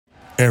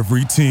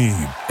Every team,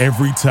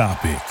 every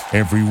topic,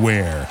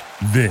 everywhere.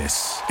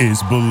 This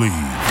is Believe.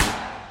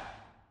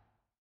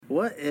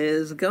 What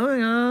is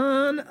going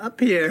on up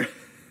here?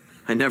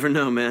 I never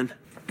know, man.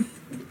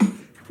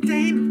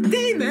 Dayman!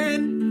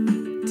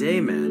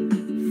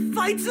 Dayman.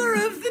 Fighter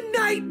of the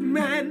night,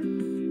 man!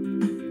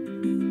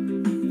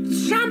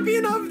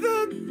 Champion of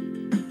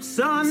the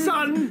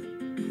sun!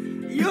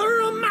 You're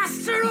a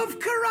master of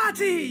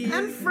karate!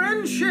 And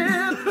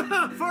friendship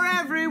for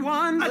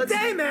everyone. A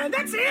Dayman,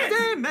 that's it!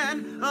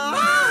 Dayman.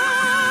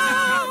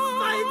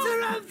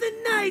 Fighter of the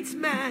night,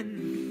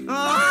 man!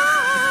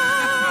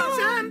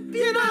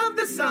 Champion of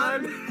the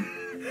sun!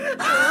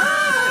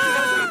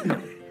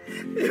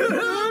 You're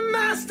a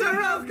master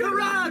of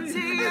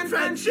karate and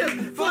friendship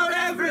for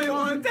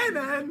everyone.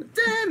 Dayman.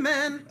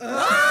 Dayman.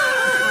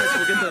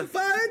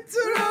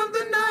 Fighter of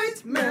the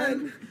night,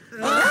 man.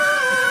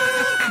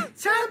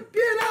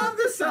 Champion of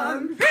the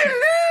sun.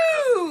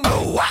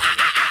 Hello.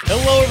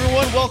 Hello,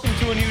 everyone. Welcome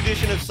to a new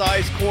edition of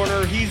Size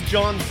Corner. He's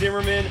John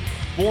Zimmerman,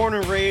 born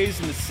and raised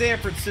in the San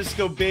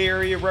Francisco Bay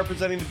Area,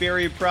 representing the Bay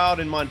Area proud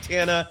in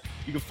Montana.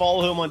 You can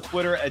follow him on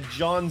Twitter at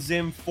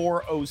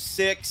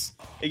JohnZim406.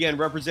 Again,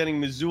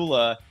 representing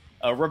Missoula,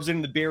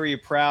 representing the Bay Area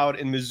proud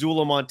in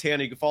Missoula,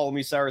 Montana. You can follow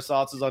me, Cyrus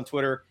Sauces, on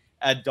Twitter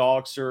at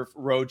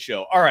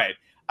DogSurfRoadshow. All right,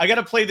 I got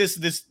to play this.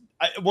 This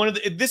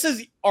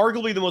is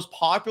arguably the most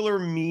popular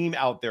meme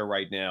out there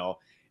right now,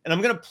 and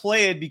I'm going to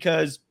play it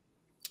because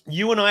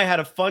you and I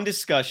had a fun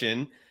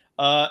discussion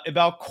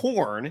about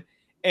corn,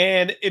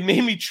 and it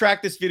made me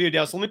track this video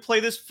down. So let me play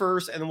this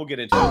first, and then we'll get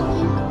into it.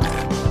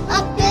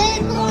 A good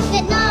corn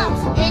that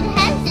knobs, it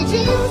has the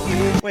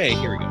juice. Wait,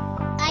 here we go.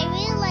 I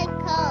really like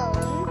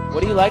corn.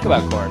 What do you like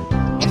about corn?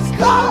 It's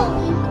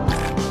corn.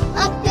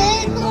 A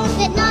good corn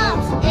that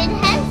knobs, it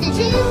has the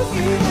juice.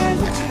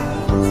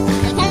 I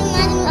can't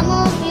imagine a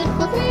more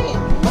beautiful thing.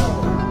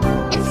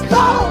 It's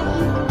corn.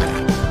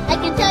 I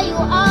can tell you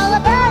all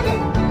about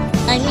it.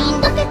 I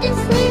mean, look at this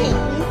thing.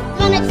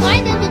 Gonna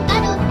try them with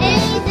that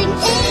amazing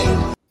thing.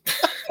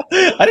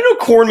 I didn't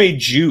know corn made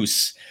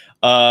juice.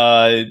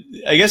 I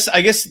guess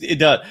it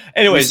does.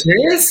 Anyways, you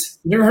serious?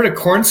 You never heard of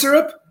corn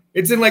syrup?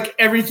 It's in like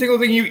every single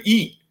thing you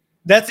eat.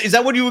 is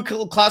that what you would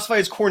classify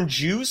as corn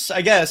juice?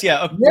 I guess,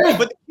 yeah. Yeah.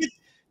 But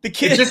the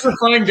kid It's just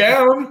refined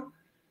down.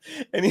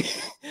 and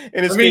his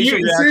You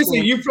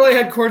reaction. probably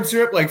had corn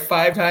syrup like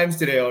 5 times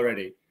today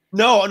already.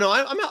 No,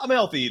 I'm a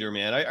healthy eater,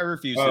 man. I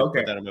refuse to okay.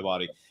 put that in my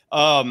body.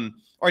 Or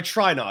I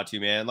try not to,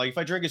 man. Like if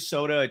I drink a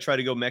soda, I try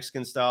to go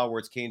Mexican style where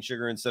it's cane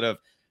sugar instead of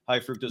high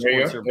fructose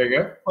corn syrup. There you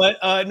go.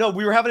 But no,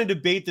 we were having a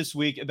debate this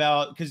week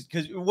about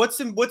because what's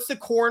the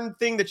corn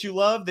thing that you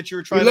love that you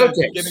were trying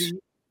to give me?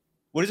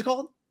 What is it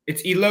called?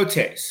 It's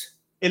elotes.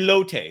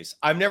 Elotes.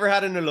 I've never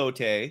had an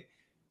elote.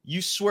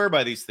 You swear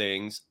by these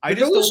things. They're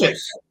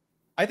delicious.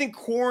 I think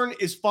corn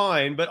is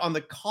fine, but on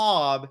the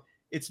cob,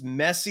 it's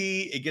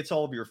messy. It gets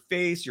all over your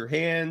face, your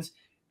hands,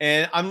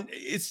 and I'm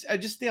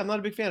not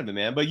a big fan of it,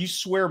 man. But you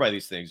swear by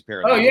these things,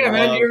 apparently. Oh yeah,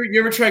 man. You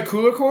ever try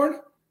cooler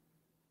corn?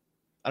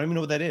 I don't even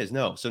know what that is.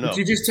 No, so no. But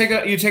you just take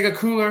a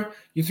cooler,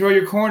 you throw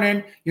your corn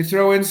in, you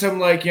throw in some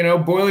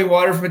boiling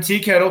water from a tea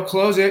kettle,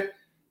 close it.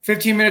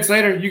 15 minutes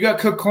later, you got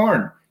cooked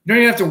corn. You don't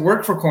even have to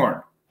work for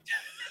corn.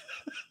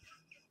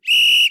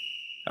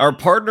 Our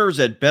partners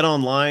at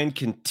BetOnline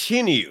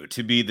continue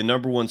to be the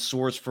number one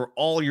source for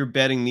all your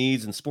betting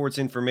needs and sports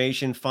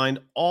information. Find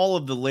all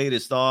of the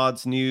latest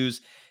odds,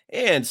 news,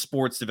 and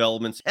sports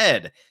developments.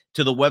 Head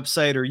to the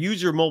website or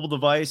use your mobile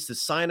device to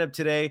sign up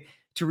today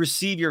to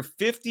receive your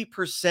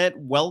 50%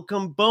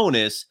 welcome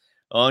bonus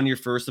on your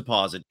first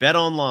deposit.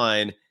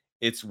 BetOnline,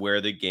 it's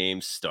where the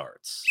game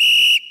starts.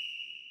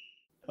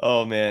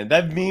 Oh man,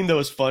 that meme though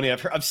is funny. I've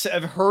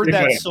heard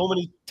that so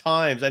many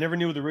times. I never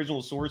knew what the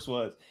original source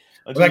was.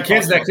 Well, that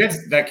kid's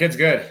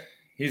good.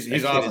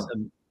 He's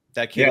awesome.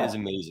 That kid is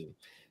amazing.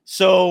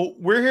 So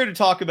we're here to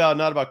talk about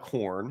not about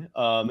corn.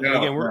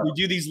 We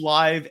do these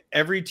live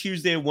every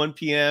Tuesday at 1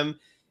 p.m.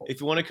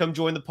 If you want to come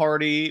join the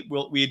party,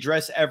 we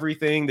address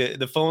everything.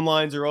 The phone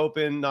lines are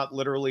open. Not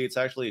literally, it's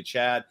actually a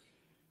chat.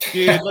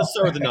 Dude, let's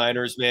start with the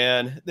Niners,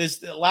 man.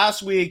 This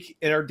last week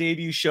in our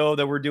debut show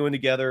that we're doing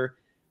together,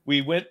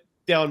 we went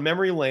down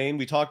memory lane.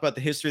 We talked about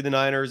the history of the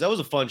Niners. That was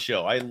a fun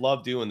show. I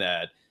love doing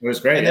that. It was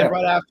great. And then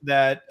right after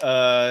that,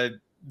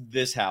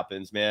 this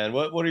happens, man.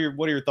 What are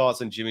your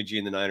thoughts on Jimmy G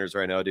and the Niners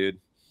right now, dude?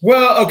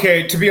 Well,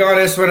 okay. To be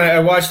honest, when I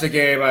watched the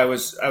game, I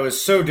was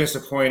so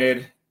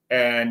disappointed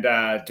and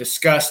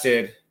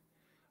disgusted.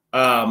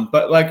 But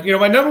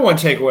my number one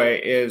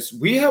takeaway is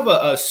we have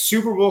a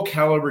Super Bowl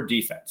caliber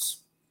defense.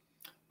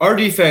 Our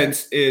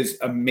defense is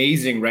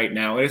amazing right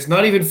now, and it's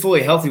not even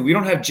fully healthy. We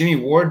don't have Jimmy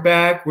Ward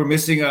back. We're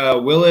missing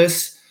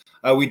Willis.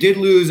 We did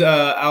lose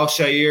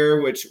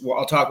Al-Shaair, which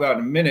I'll talk about in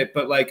a minute.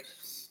 But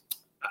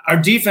our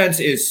defense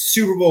is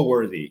Super Bowl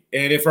worthy,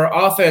 and if our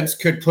offense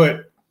could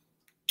put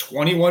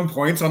 21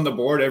 points on the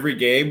board every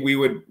game, we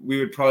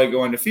would probably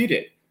go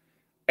undefeated.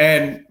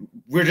 And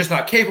we're just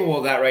not capable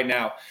of that right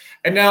now.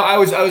 And now I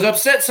was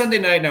upset Sunday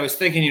night, and I was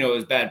thinking, it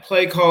was bad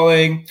play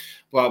calling,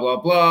 blah blah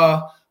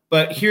blah.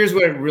 But here's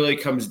what it really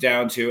comes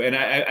down to. And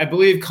I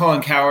believe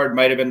Colin Cowherd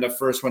might have been the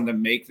first one to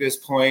make this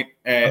point.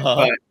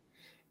 But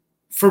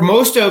for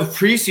most of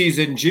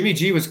preseason, Jimmy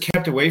G was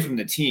kept away from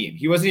the team.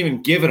 He wasn't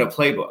even given a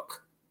playbook.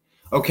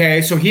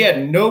 Okay, so he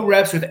had no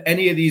reps with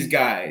any of these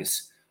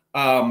guys.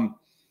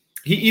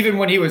 Even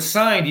when he was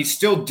signed, he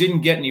still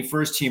didn't get any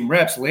first team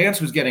reps.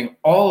 Lance was getting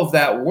all of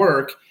that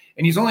work,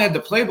 and he's only had the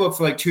playbook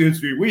for like 2 to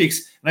 3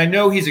 weeks. And I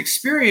know he's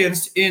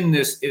experienced in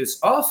this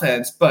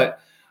offense, but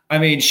I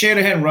mean,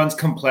 Shanahan runs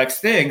complex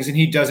things, and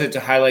he does it to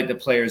highlight the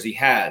players he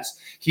has.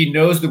 He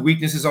knows the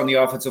weaknesses on the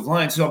offensive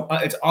line, so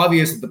it's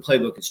obvious that the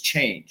playbook has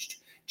changed.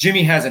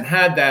 Jimmy hasn't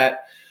had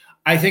that.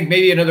 I think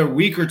maybe another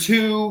week or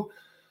two,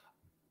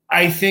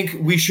 I think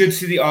we should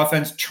see the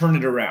offense turn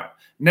it around.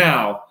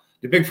 Now,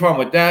 the big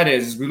problem with that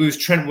is we lose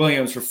Trent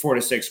Williams for 4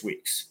 to 6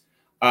 weeks.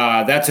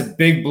 That's a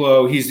big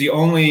blow. He's the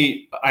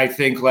only, I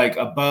think, like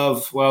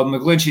above, well,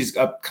 McGlinchey's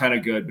up kind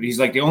of good, but he's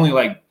like the only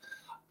like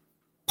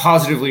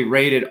positively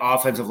rated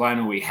offensive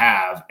lineman we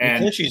have.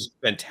 And McGlinchey's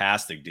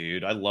fantastic,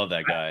 dude. I love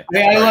that guy.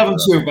 I love him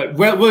too, but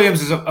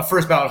Williams is a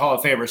first ballot Hall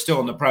of Famer still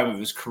in the prime of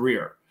his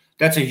career.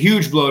 That's a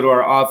huge blow to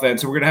our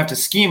offense, and we're going to have to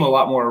scheme a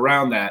lot more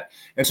around that.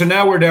 And so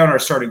now we're down our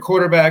starting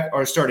quarterback,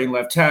 our starting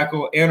left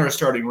tackle, and our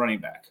starting running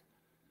back.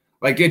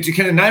 Like, can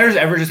the Niners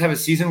ever just have a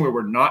season where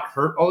we're not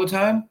hurt all the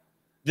time?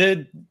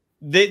 They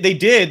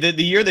did.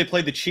 The year they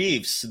played the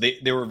Chiefs,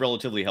 they were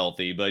relatively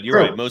healthy, but you're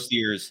right. Most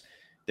years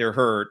they're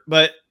hurt.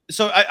 But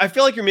so I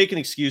feel like you're making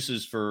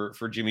excuses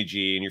for Jimmy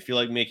G, and you feel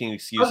like making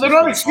excuses. They're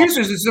not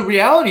excuses. It's the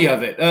reality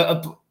of it.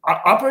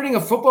 Operating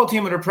a football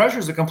team under pressure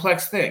is a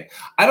complex thing.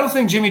 I don't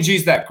think Jimmy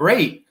G's that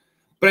great,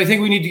 but I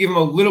think we need to give him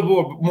a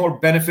little more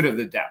benefit of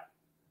the doubt.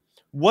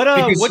 What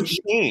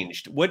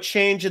changed? What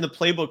changed in the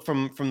playbook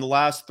from the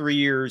last 3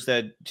 years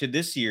to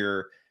this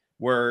year,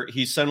 where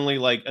he's suddenly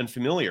like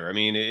unfamiliar? I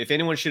mean, if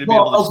anyone should have been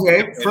able to.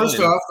 Okay, first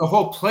off, the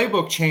whole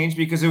playbook changed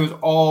because it was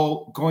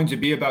all going to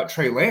be about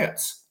Trey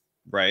Lance,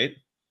 right?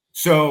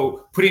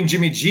 So putting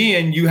Jimmy G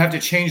in, you have to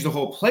change the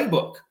whole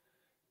playbook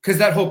because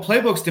that whole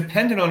playbook's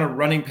dependent on a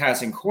running,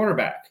 passing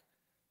quarterback.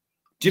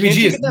 Jimmy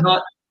G is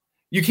not.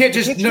 You can't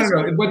just no.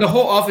 When the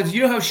whole offense,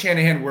 you know how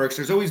Shanahan works.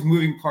 There's always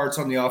moving parts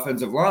on the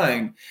offensive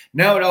line.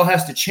 Now it all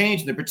has to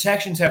change. And the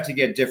protections have to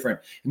get different,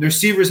 and the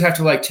receivers have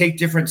to like take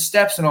different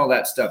steps and all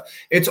that stuff.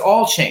 It's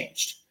all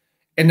changed.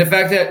 And the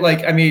fact that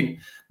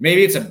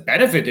maybe it's a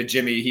benefit to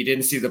Jimmy. He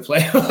didn't see the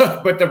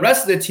playbook, but the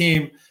rest of the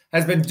team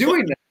has been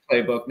doing that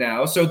playbook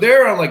now. So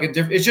they're on like a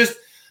different. It's just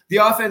the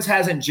offense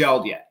hasn't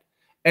gelled yet.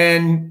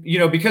 And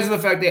because of the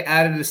fact they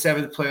added a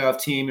 7th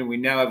playoff team, and we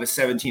now have a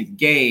 17th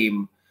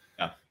game.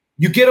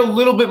 You get a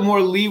little bit more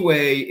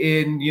leeway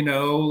in,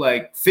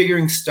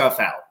 figuring stuff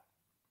out.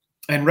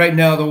 And right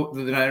now,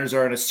 the Niners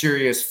are in a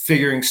serious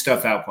figuring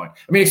stuff out point.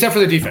 I mean, except for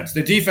the defense.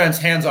 The defense,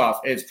 hands off,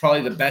 is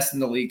probably the best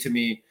in the league to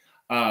me.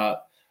 I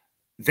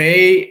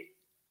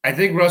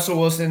think Russell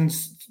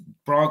Wilson's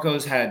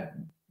Broncos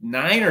had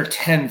 9 or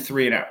 10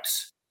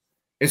 3-and-outs.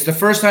 It's the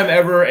first time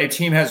ever a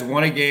team has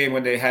won a game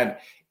when they had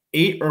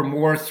 8 or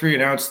more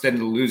 3-and-outs than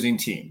the losing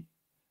team.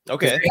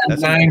 Okay.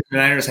 The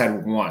Niners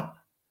had 1.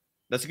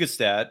 That's a good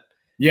stat.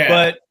 Yeah.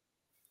 But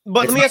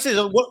let me ask you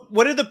this.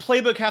 What did the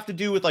playbook have to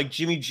do with like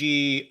Jimmy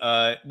G?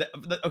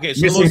 Okay.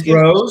 So missing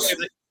throws.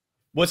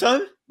 What's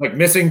up? Like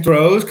missing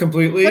throws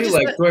completely,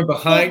 like throwing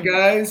behind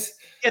guys.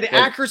 Yeah, the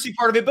accuracy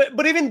part of it.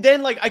 But even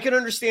then, like I can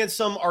understand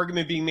some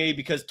argument being made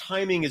because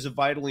timing is a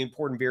vitally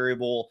important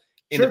variable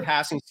in the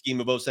passing scheme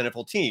of most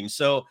NFL teams.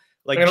 So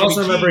like and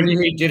also remember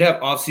he did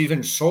have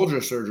off-season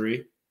shoulder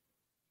surgery.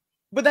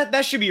 But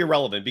that should be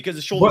irrelevant because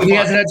the shoulder. Well, he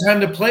hasn't had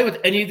time to play with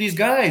any of these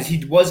guys.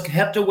 He was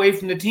kept away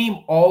from the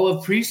team all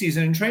of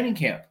preseason and training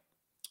camp.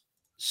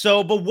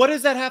 So, but what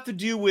does that have to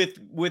do with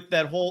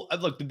that whole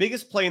look? The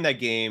biggest play in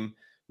that game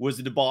was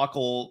the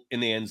debacle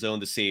in the end zone,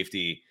 the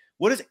safety.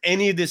 What does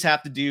any of this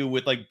have to do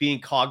with like being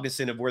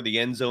cognizant of where the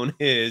end zone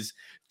is,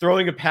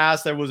 throwing a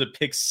pass that was a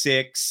pick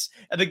 6?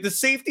 I think the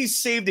safety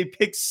saved a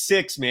pick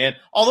 6, man.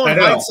 Although in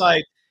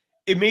hindsight,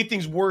 it made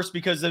things worse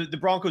because the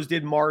Broncos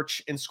did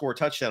march and score a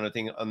touchdown. I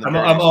think. I'm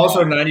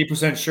also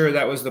 90% sure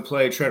that was the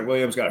play Trent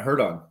Williams got hurt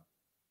on.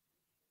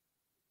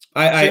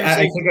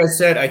 I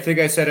think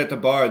I said at the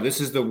bar,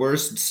 this is the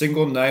worst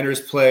single Niners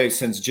play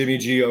since Jimmy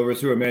G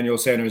overthrew Emmanuel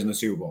Sanders in the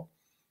Super Bowl.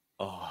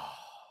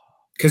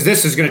 Because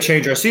this is going to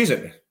change our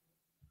season.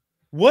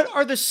 What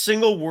are the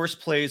single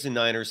worst plays in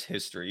Niners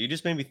history? You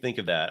just made me think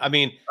of that. I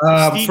mean,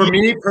 for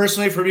me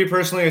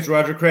personally, it's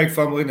Roger Craig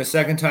fumbling the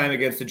second time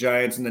against the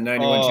Giants in the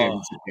 91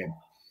 championship game.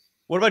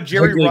 What about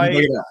Jerry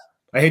Rice?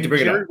 I hate to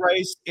bring it up. Jerry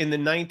Rice in the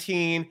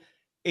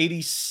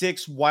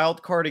 1986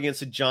 wild card against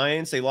the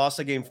Giants. They lost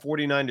the game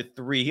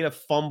 49-3. He had a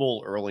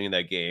fumble early in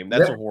that game.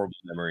 That's a horrible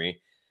memory.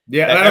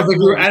 Yeah, I don't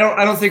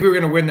think we were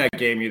going to win that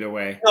game either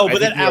way. No,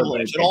 but that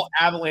avalanche, it all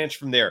avalanche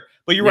from there.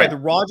 But you're right. The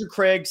Roger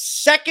Craig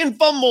second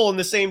fumble in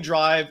the same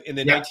drive in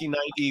the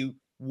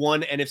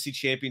 1991 NFC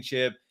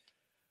Championship.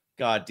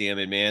 God damn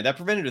it, man! That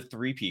prevented a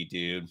 3-peat,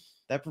 dude.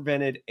 That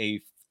prevented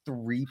a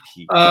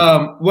three-peat?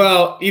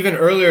 Well, even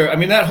earlier, I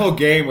mean, that whole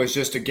game was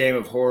just a game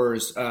of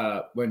horrors.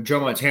 When Joe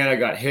Montana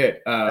got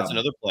hit, That's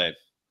another play.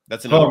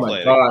 That's another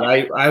play. Oh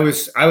my God! I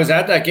was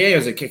at that game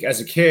as a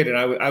kid, and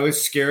I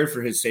was scared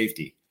for his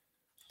safety.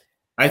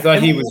 I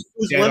thought he was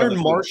Leonard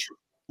Marshall.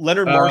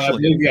 Leonard Marshall,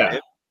 yeah.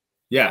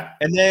 Yeah,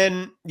 and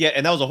then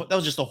and that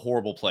was just a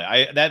horrible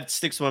play. That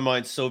sticks to my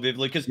mind so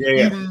vividly because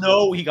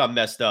he got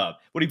messed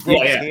up when he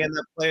broke his hand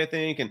that play, I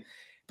think.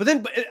 But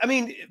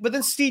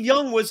then Steve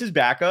Young was his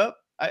backup.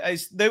 I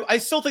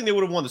still think they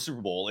would have won the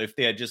Super Bowl if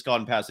they had just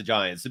gone past the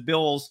Giants. The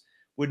Bills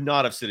would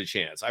not have stood a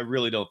chance. I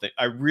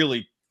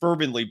really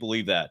fervently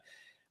believe that.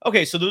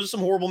 Okay, so those are some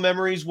horrible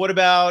memories. What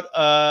about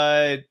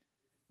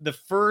the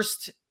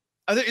first?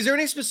 Is there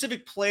any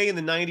specific play in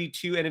the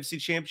 '92 NFC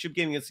Championship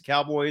game against the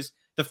Cowboys?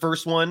 The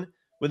first one,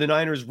 when the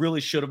Niners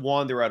really should have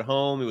won. They were at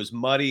home. It was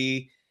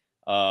muddy.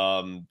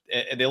 And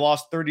they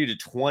lost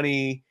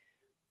 30-20.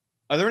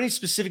 Are there any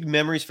specific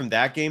memories from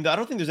that game? I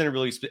don't think there's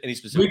any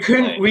specific.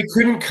 We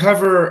couldn't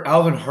cover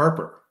Alvin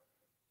Harper.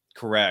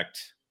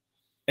 Correct.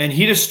 And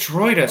he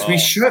destroyed us. We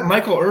shut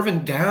Michael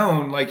Irvin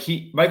down.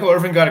 Michael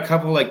Irvin got a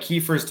couple key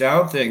first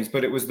down things,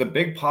 but it was the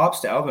big pops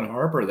to Alvin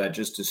Harper that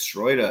just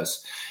destroyed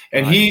us.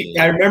 And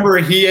I remember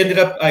he ended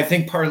up, I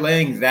think,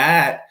 parlaying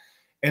that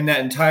and that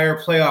entire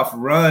playoff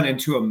run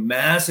into a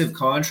massive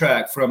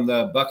contract from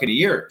the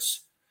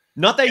Buccaneers.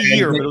 Not that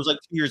year, but it was 2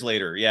 years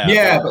later. Yeah.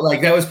 Yeah,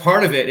 but that was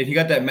part of it. And he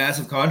got that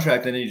massive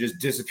contract and then he just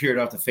disappeared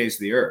off the face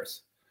of the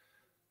earth.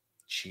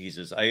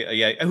 Jesus. Who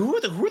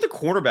are the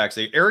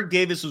quarterbacks? Eric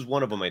Davis was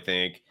one of them, I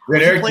think.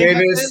 Eric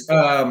Davis.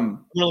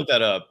 I'm gonna look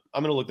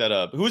that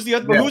up. Who's the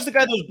other? Yeah. Who's the guy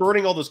that was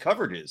burning all those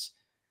coverages?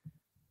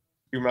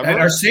 You remember? And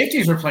our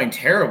safeties were playing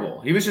terrible.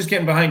 He was just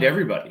getting behind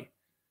everybody.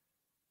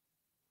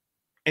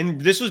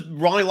 And this was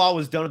Ronnie Lott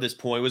was done at this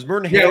point. Was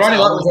Merton? Yeah, Ronnie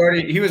Lott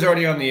was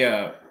already on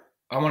the.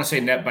 I want to say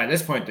net by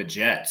this point the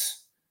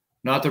Jets,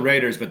 not the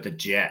Raiders, but the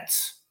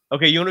Jets.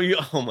 Okay,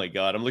 oh my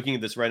God, I'm looking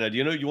at this right now.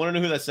 You want to know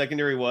who that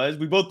secondary was?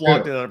 We both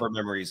blocked it out of our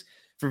memories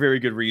for very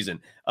good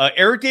reason.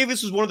 Eric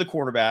Davis was one of the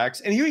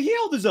cornerbacks, and he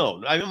held his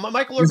own.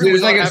 Michael Irvin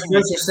was like his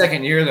first or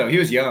second year, though. He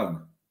was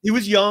young. He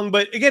was young,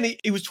 but again,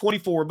 he was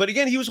 24. But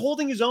again, he was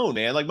holding his own,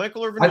 man. Like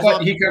Michael Irvin. I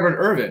thought he covered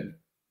Irvin.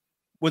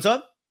 What's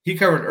up? He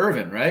covered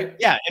Irvin, right?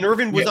 Yeah, and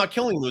Irvin was not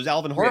killing him. It was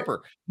Alvin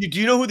Harper. Yeah. Do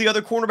you know who the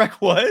other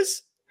cornerback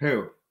was?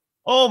 Who?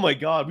 Oh my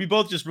God, we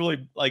both just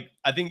really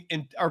I think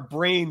in our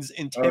brains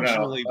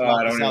intentionally.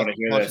 I don't want to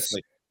hear this.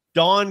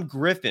 Don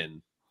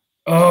Griffin.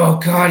 Oh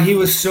God, he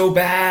was so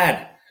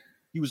bad.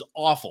 He was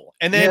awful.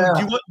 And then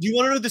do you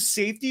want to know who the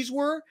safeties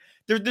were?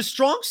 The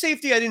strong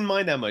safety I didn't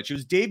mind that much. It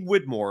was Dave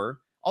Whitmore,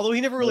 although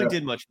he never really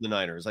did much for the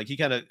Niners. He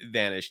kind of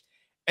vanished.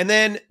 And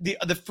then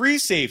the free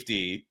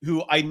safety,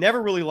 who I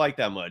never really liked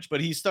that much,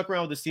 but he stuck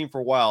around with this team for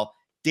a while.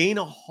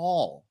 Dana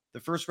Hall, the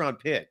first round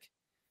pick.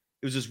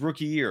 It was his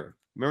rookie year.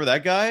 Remember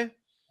that guy?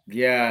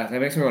 Yeah,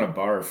 that makes me want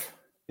to barf.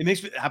 It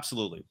makes me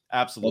absolutely.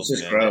 That's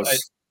just gross.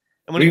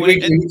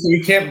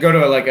 We can't go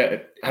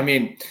to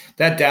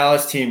that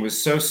Dallas team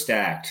was so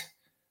stacked,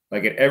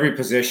 at every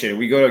position.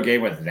 We go to a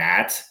game with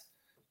that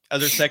as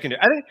their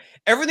secondary. I think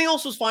everything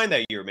else was fine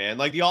that year, man.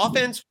 The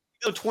offense,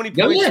 20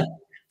 points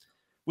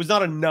was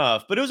not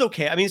enough, but it was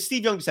okay. I mean,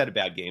 Steve Young just had a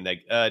bad game.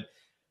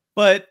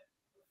 But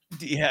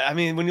yeah, I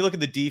mean, when you look at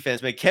the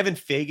defense, man, Kevin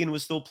Fagan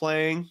was still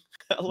playing.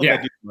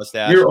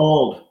 You're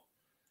old.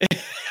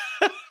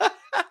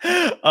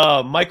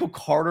 Michael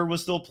Carter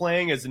was still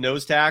playing as a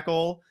nose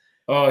tackle.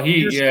 Oh,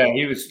 he was.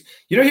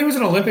 He was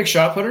an Olympic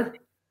shot putter.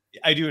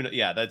 I do.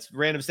 Yeah, that's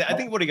random. I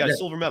think he got a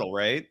silver medal,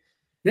 right?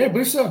 Yeah, I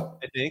believe so.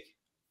 I think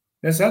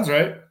that sounds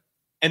right.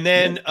 And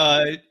then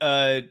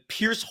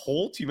Pierce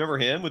Holt, you remember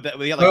him with that?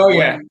 He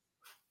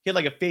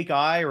had a fake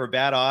eye or a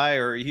bad eye,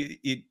 or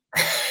he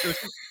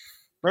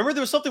remember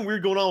there was something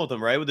weird going on with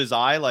him, right? With his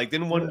eye,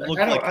 didn't one look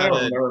like? I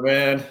don't remember,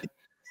 man.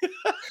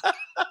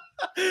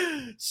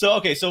 So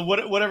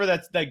whatever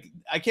that's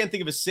I can't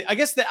think of I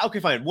guess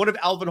fine. One of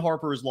Alvin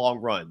Harper's long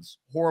runs,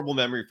 horrible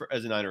memory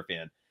as a Niner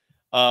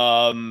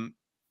fan.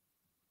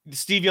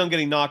 Steve Young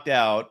getting knocked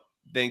out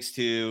thanks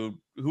to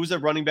who was that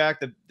running back?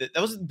 That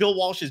was Bill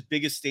Walsh's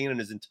biggest stain in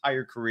his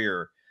entire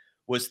career.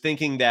 Was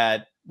thinking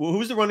that who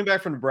was the running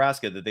back from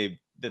Nebraska that they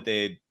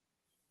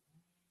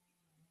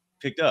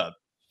picked up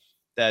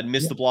that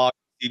missed the block.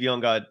 Steve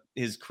Young got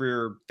his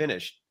career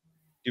finished.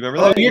 Do you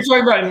remember that? You're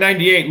talking about in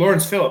 '98,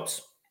 Lawrence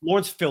Phillips.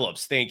 Lawrence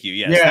Phillips, thank you.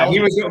 Yes. Yeah,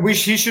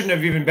 he shouldn't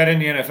have even been in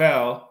the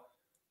NFL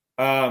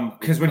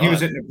because when he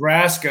was at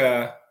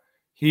Nebraska,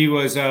 he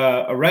was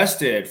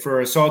arrested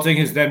for assaulting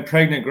his then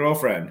pregnant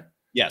girlfriend.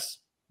 Yes.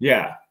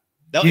 Yeah.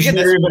 He should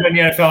have been in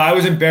the NFL. I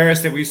was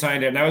embarrassed that we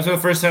signed him. That was the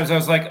first time I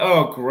was like,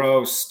 "Oh,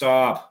 gross!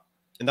 Stop."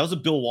 And that was a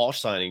Bill Walsh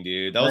signing,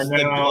 dude. That was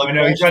I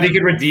know. He thought he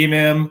could redeem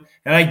him,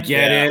 and I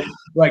get it.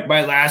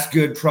 My last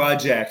good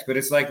project, but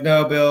it's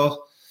no,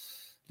 Bill.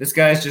 This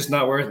guy's just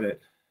not worth it.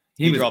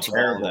 He was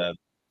terrible.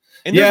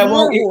 And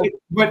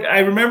but I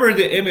remember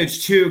the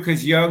image too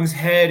because Young's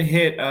head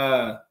hit.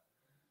 I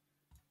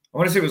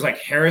want to say it was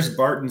Harris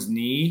Barton's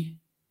knee.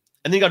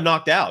 And then he got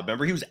knocked out.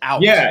 Remember, he was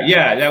out.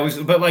 Yeah, that was.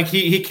 But like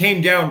he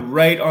came down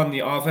right on the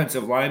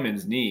offensive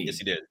lineman's knee. Yes,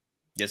 he did.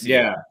 Yes, he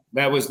did.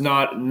 That was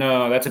not.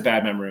 No, that's a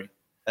bad memory.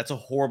 That's a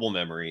horrible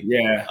memory.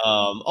 Yeah.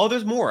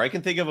 There's more. I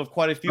can think of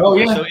quite a few. Oh,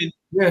 more.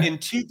 yeah. So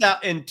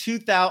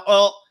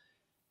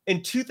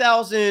in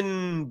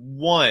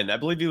 2001, I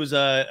believe it was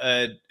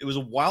a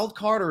wild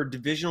card or a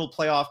divisional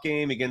playoff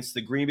game against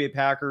the Green Bay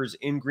Packers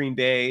in Green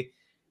Bay.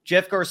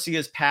 Jeff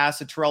Garcia's pass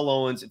to Terrell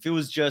Owens, if it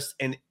was just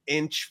an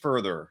inch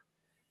further,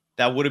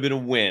 that would have been a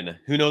win.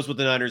 Who knows what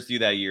the Niners do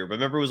that year? But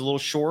remember, it was a little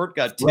short,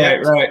 got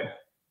tipped, right,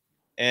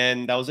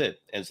 and that was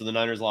it. And so the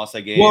Niners lost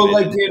that game. Well,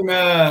 like in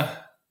I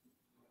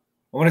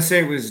want to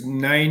say it was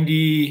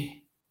 90.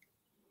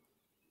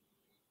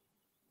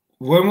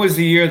 When was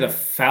the year the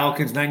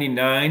Falcons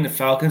 99? The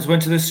Falcons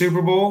went to the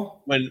Super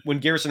Bowl when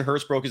Garrison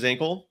Hurst broke his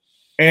ankle.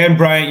 And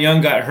Bryant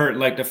Young got hurt in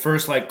like the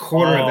first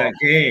quarter of that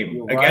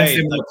game against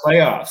him in the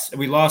playoffs. And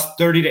we lost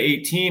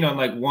 30-18 on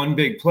like one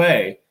big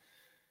play.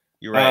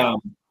 You're right.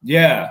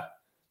 Yeah.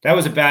 That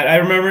was I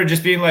remember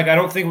just being like, I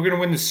don't think we're going to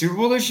win the Super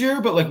Bowl this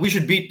year, but like we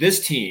should beat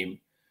this team.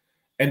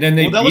 And then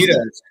they beat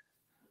us.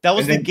 That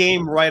was the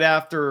game right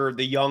after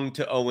the Young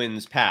to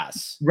Owens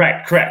pass.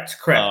 Right. Correct.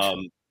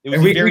 It was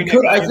we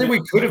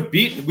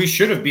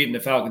should have beaten the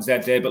Falcons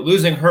that day, but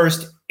losing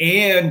Hurst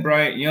and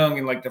Bryant Young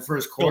in like the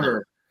first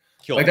quarter.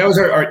 That was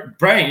our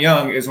Bryant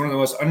Young is one of the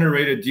most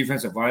underrated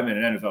defensive linemen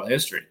in NFL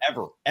history.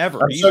 Ever.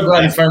 I'm so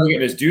glad he's finally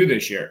getting his due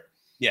this year.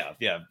 Yeah.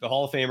 The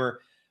Hall of Famer.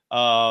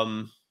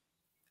 And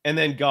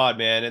then God,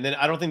 man. And then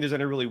I don't think there's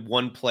any really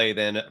one play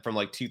then from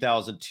like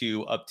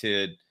 2002 up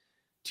to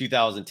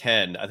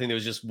 2010. I think there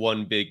was just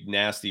one big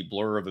nasty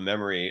blur of a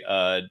memory.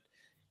 Because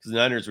the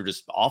Niners were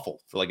just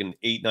awful for like an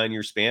 8-9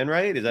 year span,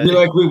 right? Is that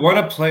we won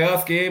a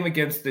playoff game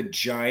against the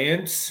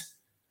Giants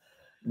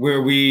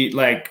where we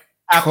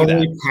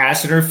totally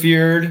pass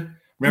interfered.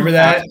 Remember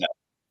that?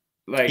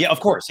 Yeah, of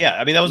course. Yeah.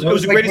 I mean, it was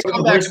the greatest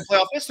comeback in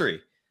playoff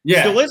history.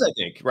 Yeah. Still is, I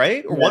think,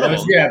 right? Or one of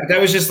them. Yeah, but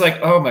that was just like,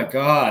 oh my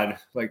God.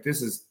 Like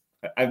this is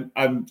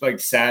I'm like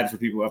sad for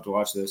people who have to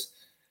watch this.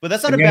 But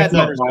that's not a bad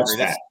Niners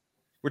memory.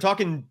 We're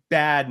talking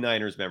bad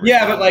Niners memory.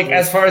 Yeah, but like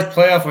as far as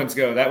playoff wins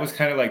go, that was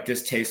kind of like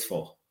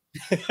distasteful.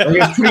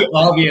 It's pretty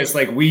obvious,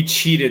 like we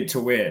cheated to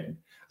win.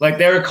 Like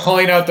they were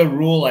calling out the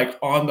rule like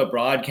on the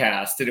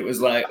broadcast, and it was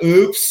like,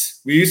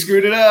 "Oops, we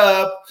screwed it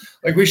up."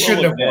 Like we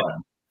shouldn't have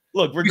won.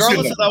 Look,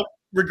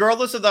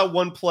 regardless of that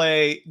one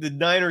play, the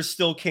Niners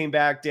still came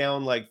back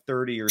down like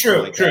 30 or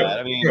something like that.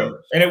 I mean,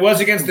 and it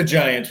was against the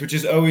Giants, which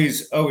is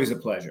always a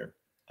pleasure.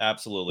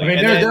 Absolutely. I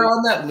mean, they're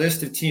on that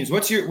list of teams.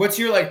 What's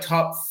your like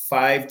top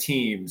 5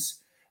 teams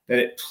that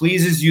it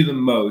pleases you the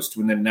most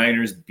when the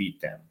Niners beat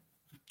them?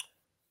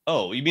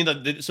 Oh, you mean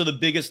the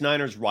biggest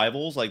Niners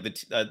rivals, like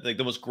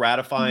the most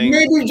gratifying?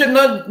 Maybe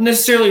not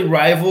necessarily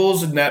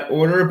rivals in that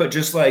order, but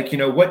just like,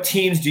 what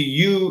teams do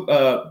you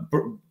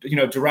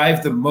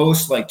derive the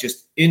most like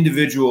just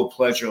individual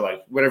pleasure,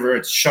 like whatever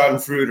it's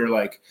schadenfreude or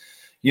like,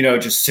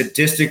 just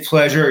sadistic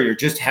pleasure, or you're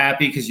just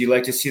happy because you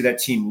like to see that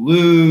team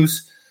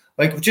lose.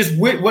 Like just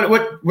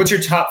what's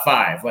your top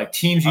 5 like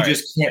teams you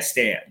just can't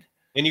stand?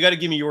 And you got to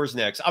give me yours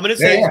next. I'm going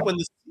to say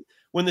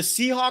when the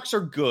Seahawks are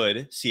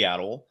good,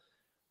 Seattle.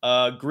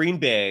 Green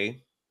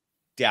Bay,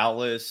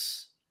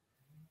 Dallas,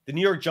 the New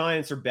York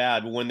Giants are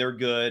bad, but when they're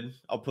good,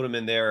 I'll put them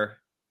in there.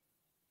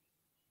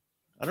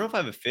 I don't know if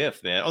I have a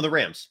 5th, man. Oh, the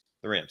Rams.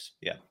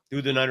 Yeah.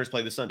 Who the Niners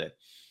play this Sunday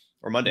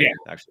or Monday,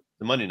 actually.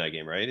 The Monday night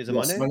game, right? Is it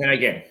Monday? Monday night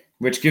game,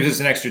 which gives us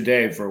an extra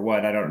day for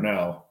what? I don't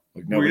know.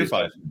 Like nobody's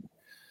 5.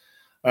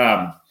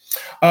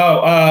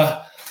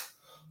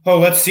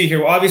 Let's see here.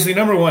 Well, obviously,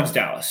 number 1's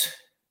Dallas.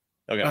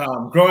 Okay.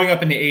 Growing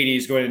up in the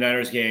 80s, going to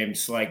Niners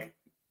games, like,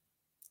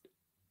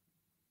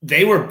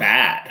 they were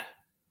bad.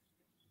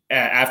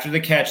 After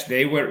the catch,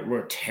 they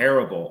were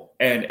terrible.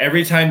 And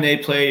every time they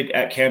played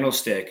at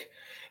Candlestick,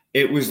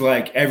 it was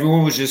like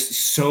everyone was just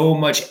so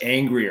much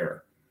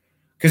angrier.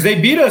 Because they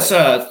beat us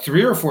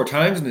 3 or 4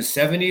 times in the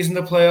 70s in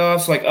the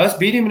playoffs. Like us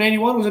beating them in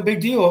 81 was a big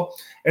deal.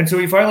 And so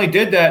we finally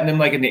did that. And then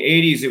like in the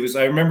 80s, it was,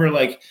 I remember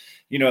like,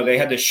 they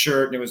had this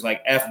shirt and it was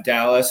like F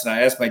Dallas. And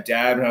I asked my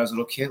dad when I was a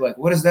little kid, like,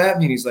 what does that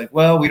mean? He's like,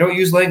 well, we don't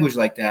use language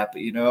like that.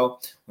 But,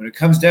 when it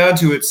comes down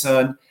to it,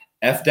 son,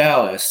 F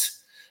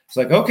Dallas. It's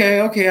like,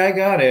 okay, I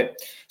got it.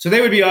 So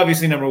they would be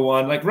obviously number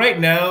 1. Like right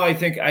now, I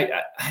think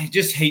I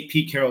just hate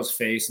Pete Carroll's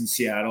face in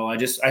Seattle.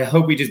 I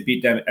hope we just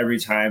beat them every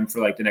time for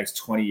like the next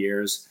 20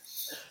 years.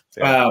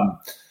 Denver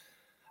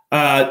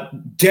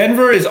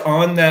is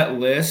on that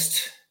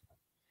list,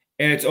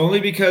 and it's only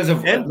because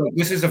of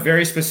this is a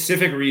very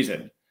specific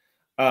reason.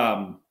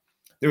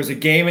 There was a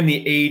game in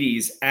the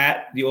 80s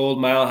at the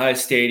old Mile High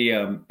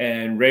Stadium,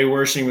 and Ray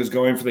Wersching was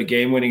going for the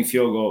game-winning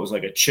field goal. It was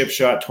like a chip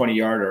shot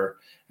 20-yarder,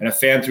 and a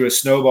fan threw a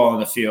snowball in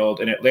the field,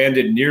 and it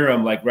landed near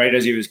him like right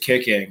as he was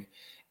kicking.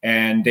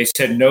 And they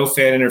said no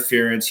fan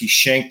interference. He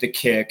shanked the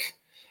kick,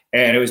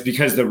 and it was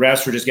because the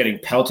refs were just getting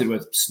pelted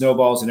with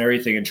snowballs and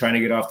everything and trying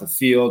to get off the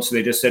field. So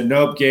they just said,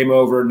 nope, game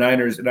over,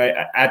 Niners. And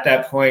at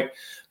that point,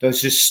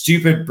 those just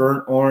stupid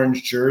burnt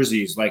orange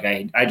jerseys, like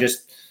I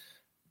just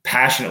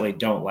passionately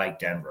don't like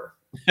Denver.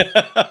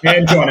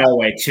 and John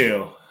Elway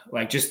too.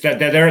 Like just that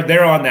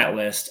they're on that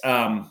list.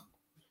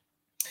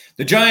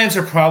 The Giants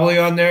are probably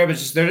on there, but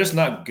they're just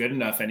not good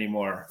enough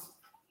anymore.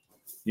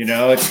 You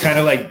know, it's kind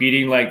of like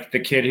beating like the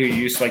kid who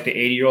used like the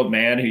 80-year-old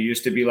man who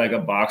used to be like a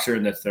boxer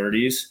in the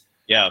 30s.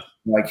 Yeah,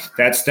 like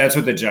that's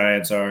what the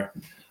Giants are.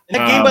 And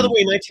that game, by the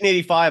way, in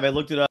 1985, I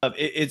looked it up.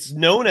 It's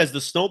known as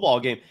the Snowball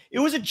game. It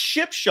was a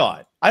chip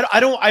shot. I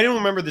don't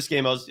remember this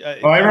game. I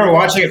remember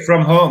watching it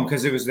from home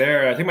because it was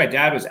there. I think my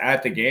dad was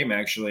at the game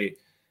actually,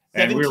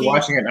 and we were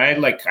watching it.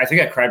 And I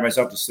think I cried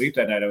myself to sleep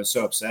that night. I was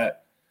so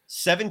upset.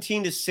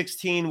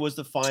 17-16 was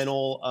the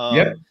final.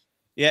 Yep.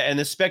 Yeah, and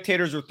the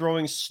spectators were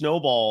throwing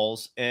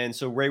snowballs, and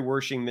so Ray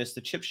Wersching missed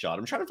the chip shot.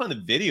 I'm trying to find the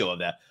video of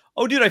that.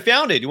 Oh, dude, I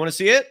found it. You want to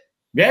see it?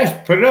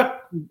 Yeah, put it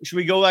up. Should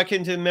we go back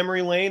into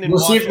memory lane and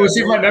we'll see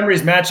if my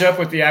memories match up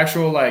with the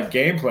actual like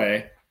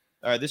gameplay.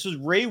 All right, this was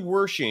Ray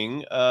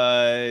Wersching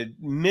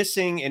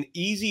missing an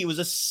easy. It was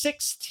a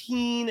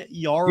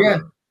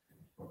 16-yarder.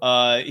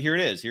 Yeah. Here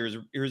it is. Here's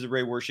a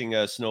Ray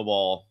Wersching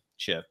snowball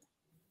chip.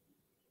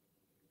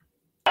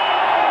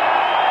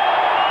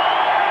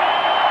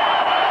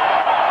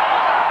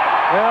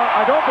 Well,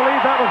 I don't believe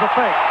that was a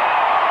fake.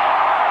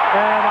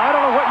 And I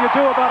don't know what you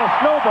do about a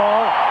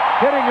snowball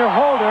hitting your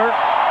holder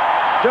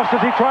just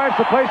as he tries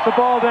to place the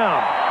ball down.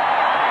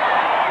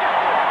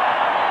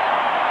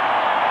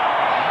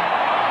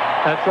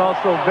 That's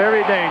also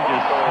very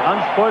dangerous,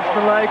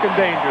 unsportsmanlike and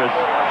dangerous.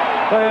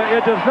 But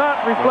it does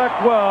not reflect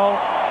well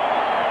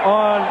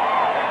on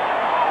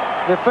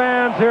the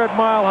fans here at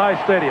Mile High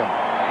Stadium.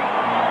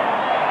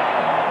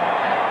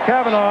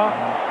 Kavanaugh,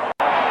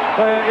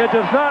 it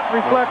does not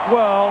reflect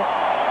well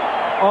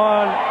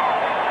on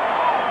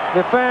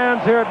the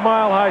fans here at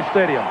Mile High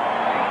Stadium.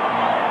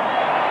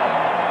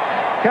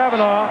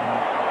 Kavanaugh,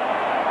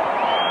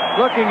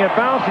 looking at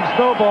bouncing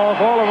snowballs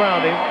all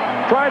around him,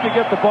 tried to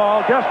get the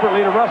ball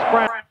desperately to Russ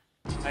Brown.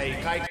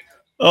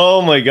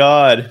 Oh my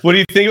God! What do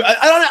you think?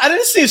 I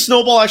didn't see a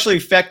snowball actually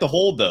affect the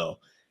hold though.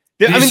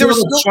 I mean, there were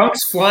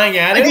chunks flying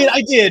at it.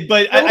 I did,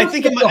 but I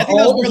think that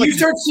was more like you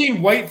start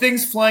seeing white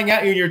things flying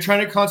at you, and you're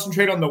trying to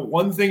concentrate on the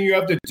one thing you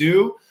have to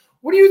do.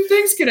 What do you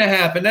think's going to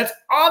happen? That's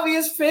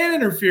obvious fan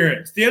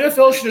interference. The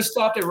NFL should have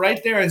stopped it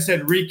right there and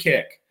said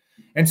re-kick,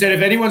 and said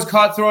if anyone's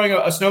caught throwing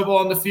a snowball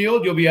on the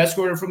field, you'll be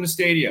escorted from the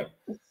stadium.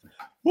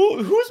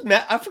 Well, who's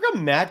Matt? I forgot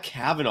Matt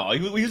Kavanaugh.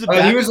 He was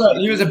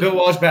a Bill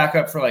Walsh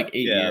backup for like 8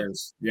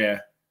 years. Yeah.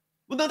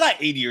 Well, not that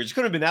 8 years. It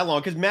couldn't have been that long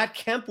because Matt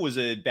Kemp was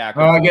a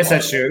backup. Oh, I guess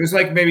that's true. It was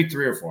like maybe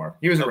 3 or 4.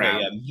 He was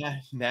around. Yeah,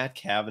 Matt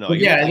Kavanaugh. But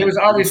yeah, it was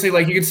obviously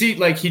like you can see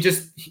like he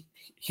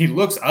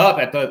looks up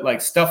at the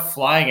like stuff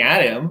flying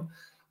at him.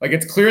 Like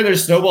it's clear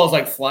there's snowballs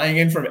like flying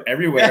in from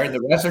everywhere, and the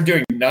refs are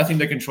doing nothing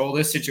to control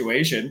this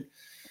situation.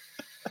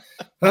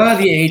 The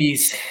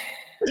 80s.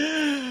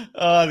 The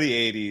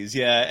 80s,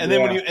 yeah. And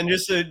then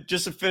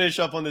just to finish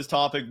up on this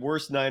topic,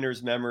 worst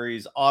Niners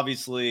memories.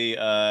 Obviously,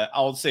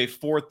 I'll say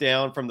 4th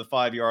down from the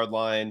 5-yard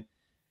line.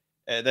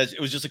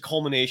 It was just a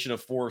culmination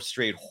of 4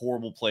 straight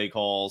horrible play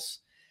calls.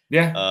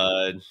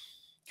 Yeah.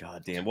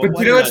 God damn. But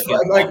you know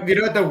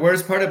what the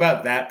worst part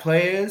about that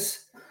play is?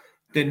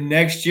 The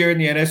next year in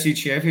the NFC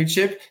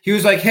Championship, he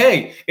was like,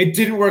 "Hey, it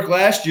didn't work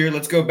last year.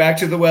 Let's go back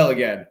to the well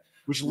again."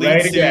 Which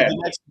leads to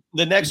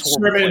the next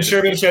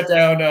Sherman shut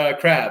down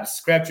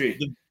Crabtree.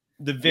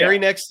 The very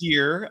next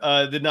year,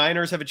 the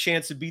Niners have a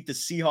chance to beat the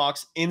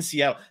Seahawks in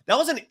Seattle. That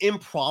was an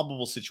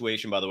improbable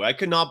situation, by the way. I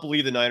could not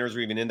believe the Niners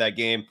were even in that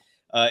game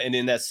and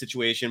in that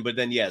situation. But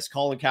then, yes,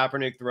 Colin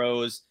Kaepernick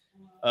throws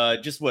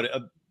just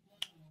a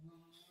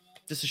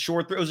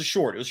short throw. It was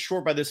short. It was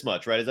short by this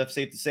much, right? Is that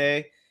safe to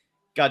say?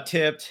 Got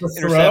tipped.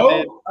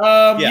 Intercepted.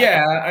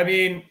 Yeah. I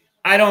mean,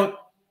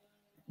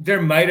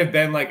 there might have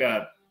been like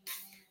a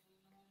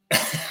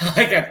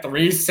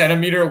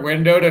 3-centimeter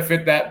window to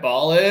fit that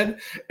ball in.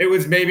 It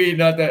was maybe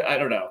not that. I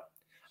don't know.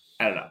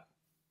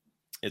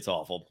 It's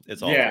awful.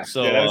 It's awful. Yeah.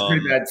 So that was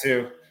pretty bad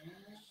too.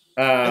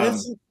 And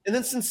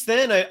then since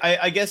then,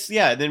 I guess,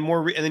 yeah. Then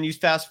and then you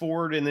fast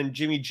forward, and then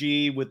Jimmy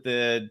G with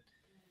the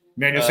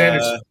Emmanuel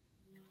Sanders.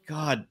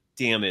 God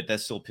damn it, that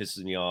still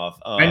pisses me off.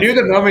 I knew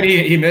the moment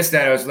he missed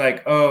that, I was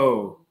like,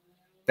 oh,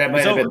 that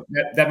might have been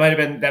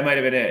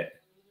it.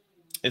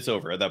 It's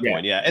over at that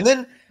point, yeah. And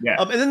then,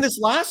 and then this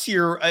last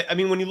year, I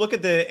mean, when you look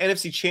at the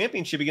NFC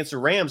Championship against the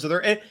Rams,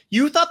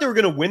 you thought they were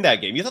going to win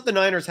that game. You thought the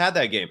Niners had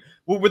that game.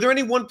 Were there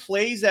any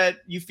plays that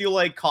you feel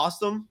like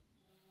cost them?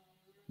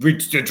 We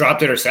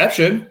dropped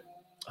interception.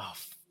 Oh,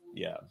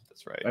 yeah,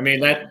 that's right. I mean,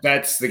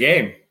 that's the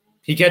game.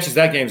 He catches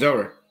that, game's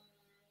over.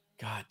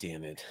 God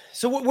damn it.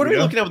 So what are we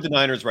looking at with the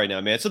Niners right now,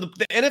 man? So the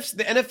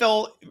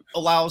NFL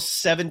allows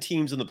 7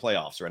 teams in the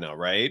playoffs right now,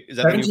 right? Is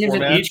that 7 teams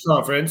in each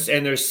conference,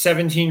 and there's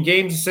 17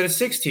 games instead of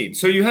 16.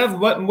 So you have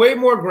way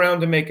more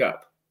ground to make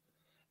up.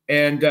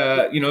 And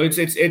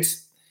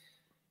it's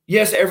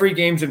yes, every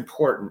game's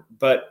important,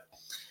 but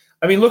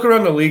I mean, look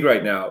around the league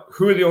right now.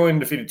 Who are the only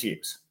undefeated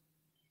teams?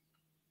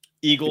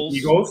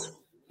 Eagles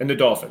and the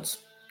Dolphins.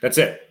 That's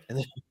it.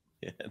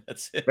 Yeah,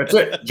 that's it. That's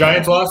it.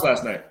 Giants lost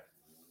last night.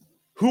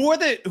 Who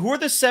are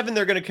the 7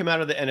 they're going to come out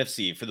of the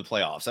NFC for the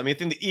playoffs? I mean, I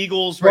think the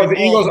Eagles. Well, right?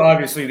 the Eagles,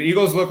 obviously, the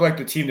Eagles look like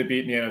the team to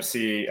beat in the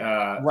NFC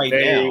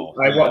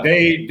now.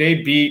 They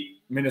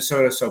beat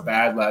Minnesota so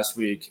bad last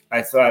week.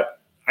 I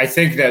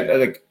think that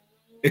like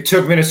it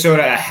took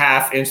Minnesota a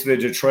half into the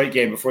Detroit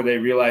game before they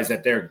realized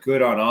that they're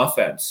good on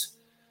offense,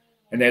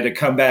 and they had to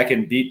come back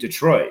and beat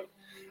Detroit.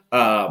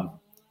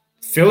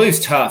 Philly's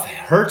tough.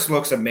 Hurts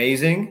looks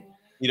amazing.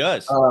 He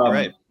does. You're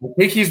right. I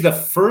think he's the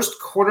first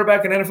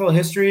quarterback in NFL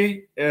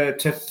history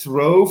to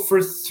throw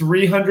for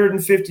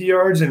 350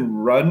 yards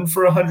and run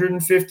for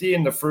 150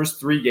 in the first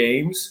 3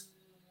 games.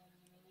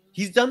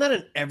 He's done that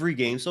in every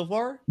game so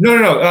far?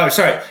 No.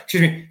 Sorry.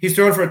 Excuse me. He's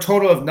thrown for a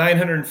total of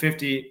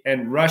 950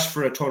 and rushed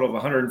for a total of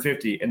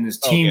 150 in his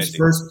team's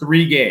first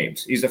 3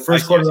 games. He's the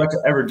first quarterback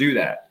to ever do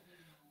that.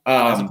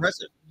 That's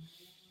impressive.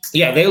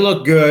 Yeah, they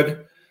look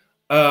good.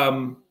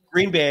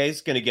 Green Bay's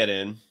going to get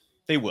in.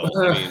 They will.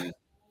 I mean,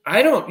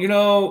 I don't,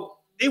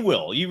 they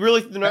will. You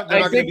really they're not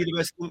going to be the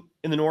best team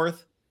in the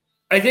North?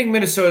 I think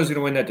Minnesota's going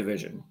to win that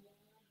division.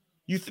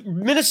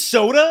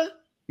 Minnesota?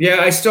 Yeah,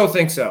 I still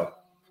think so.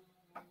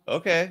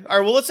 Okay. All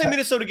right. Well, let's say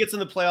Minnesota gets in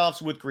the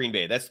playoffs with Green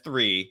Bay. That's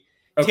 3.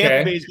 Okay.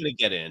 Tampa Bay's going to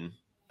get in.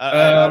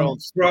 I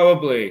don't.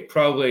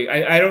 Probably.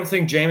 I don't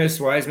think Jameis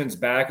Wiseman's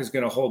back is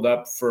going to hold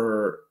up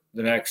for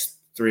the next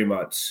 3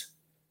 months.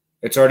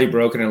 It's already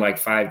broken in like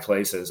 5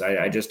 places.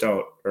 I just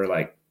don't, or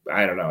like,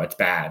 I don't know. It's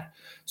bad.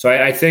 So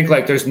I think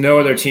like there's no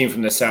other team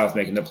from the South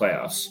making the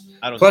playoffs.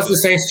 Plus the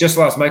Saints just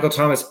lost Michael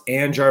Thomas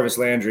and Jarvis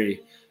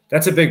Landry.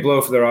 That's a big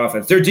blow for their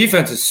offense. Their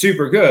defense is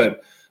super good,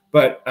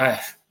 but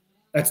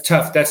that's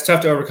tough. That's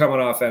tough to overcome on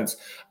offense.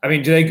 I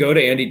mean, do they go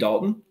to Andy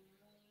Dalton?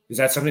 Is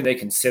that something they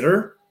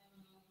consider?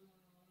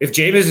 If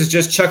Jameis is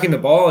just chucking the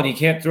ball and he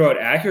can't throw it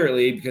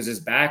accurately because his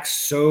back's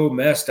so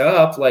messed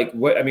up, like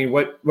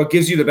what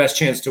gives you the best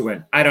chance to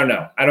win? I don't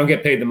know. I don't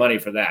get paid the money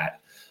for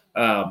that.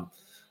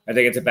 I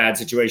think it's a bad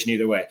situation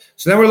either way.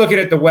 So then we're looking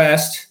at the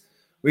West.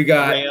 We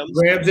got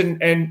Rams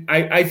and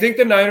I think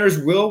the Niners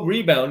will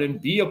rebound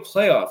and be a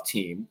playoff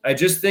team. I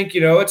just think,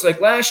 it's like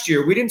last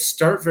year. We didn't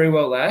start very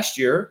well last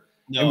year.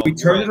 No, and we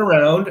turned it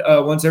around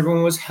once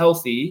everyone was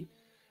healthy.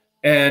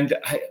 And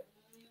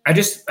I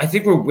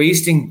think we're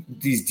wasting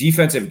these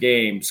defensive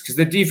games because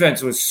the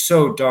defense was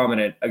so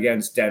dominant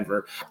against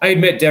Denver. I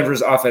admit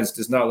Denver's offense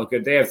does not look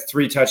good. They have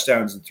 3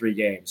 touchdowns in 3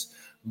 games.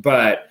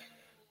 But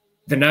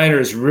the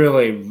Niners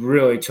really,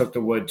 really took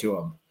the wood to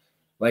them.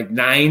 Like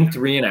 9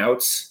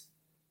 3-and-outs.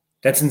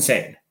 That's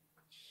insane.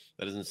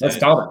 That is insane. That's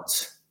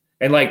dominance.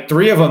 And like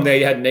 3 of them,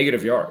 they had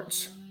negative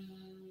yards.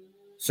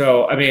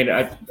 So, I mean,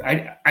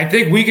 I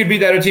think we could beat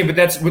that other team, but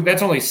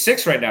that's only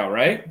 6 right now,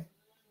 right?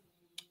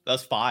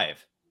 That's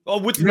 5. Oh,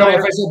 with the Niners,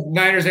 if I said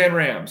Niners and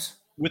Rams.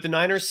 With the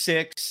Niners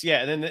 6,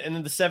 yeah, and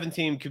then the 7th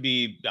team could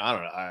be, I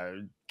don't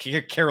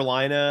know,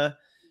 Carolina.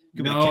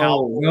 Could be the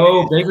Cowboys.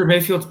 No, Baker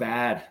Mayfield's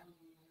bad.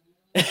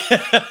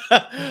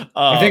 I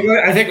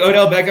think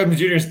Odell Beckham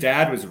Jr.'s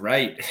dad was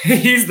right.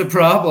 He's the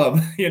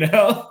problem,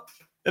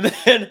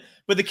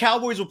 But the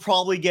Cowboys will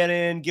probably get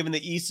in, given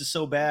the East is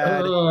so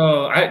bad.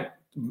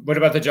 What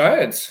about the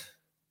Giants?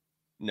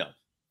 No.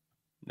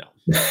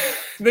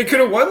 They could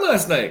have won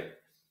last night.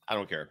 I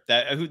don't care.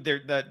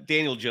 That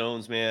Daniel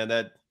Jones, man,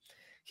 that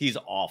he's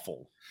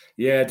awful.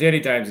 Yeah, Danny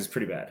Dimes is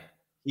pretty bad.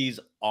 He's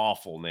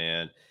awful,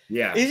 man.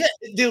 Yeah.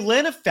 The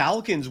Atlanta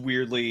Falcons,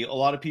 weirdly, a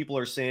lot of people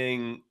are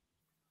saying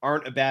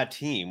aren't a bad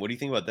team. What do you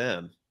think about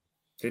them?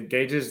 Did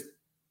they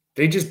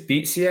just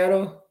beat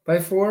Seattle by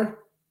 4?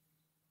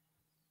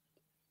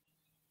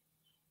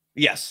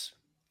 Yes.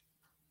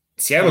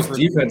 Seattle's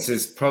defense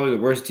is probably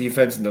the worst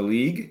defense in the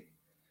league.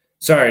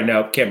 Sorry,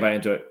 no, can't buy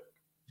into it.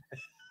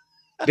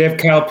 They have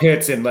Kyle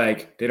Pitts and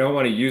they don't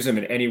want to use him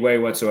in any way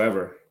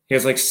whatsoever. He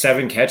has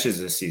 7 catches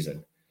this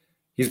season.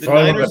 He's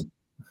probably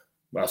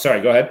well,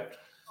 sorry, go ahead.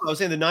 I was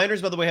saying the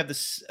Niners, by the way, have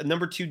this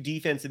number 2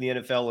 defense in the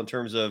NFL in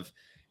terms of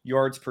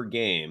yards per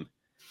game.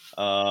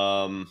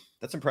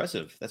 That's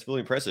impressive. That's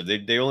really impressive.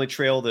 They only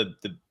trail the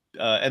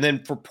and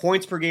then for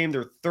points per game,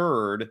 they're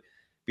 3rd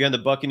behind the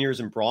Buccaneers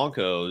and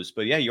Broncos.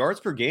 But yeah, yards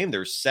per game,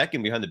 they're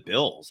 2nd behind the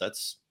Bills.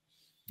 That's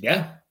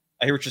I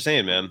hear what you're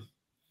saying, man.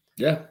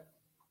 Yeah.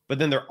 But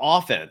then their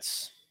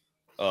offense,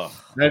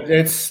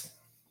 it's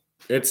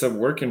a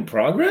work in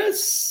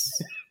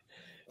progress.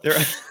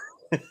 I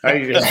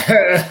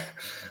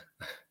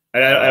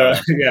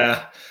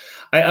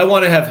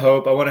want to have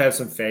hope. I want to have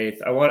some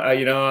faith. I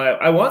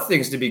want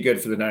things to be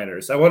good for the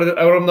Niners. I want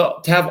them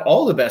to have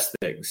all the best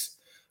things,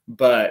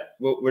 but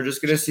we're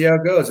just going to see how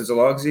it goes. It's a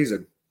long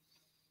season.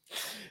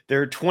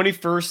 They're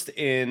 21st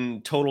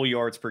in total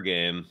yards per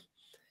game.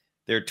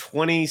 They're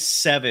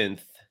 27th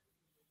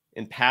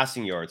in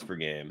passing yards per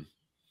game.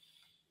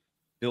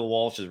 Bill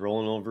Walsh is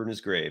rolling over in his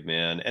grave,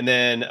 man. And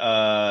then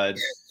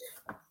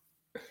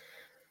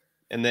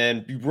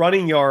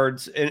running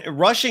yards and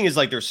rushing is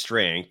their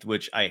strength,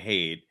 which I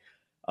hate.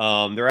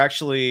 They're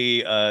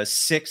actually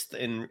 6th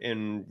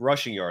in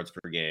rushing yards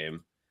per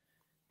game.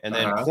 And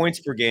then points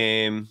per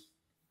game,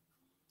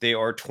 they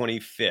are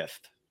 25th.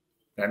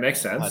 That makes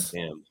sense. God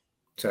damn.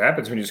 So it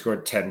happens when you score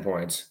 10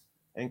 points.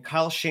 And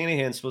Kyle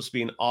Shanahan's supposed to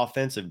be an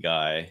offensive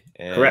guy.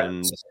 And Correct.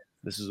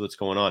 this is what's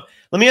going on.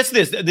 Let me ask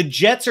you this. The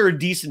Jets are a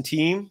decent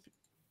team.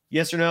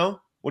 Yes or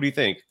no? What do you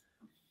think?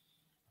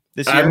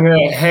 This year? I'm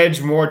going to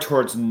hedge more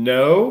towards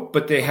no,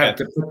 but they have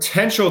the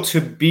potential to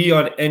be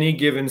on any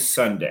given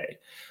Sunday.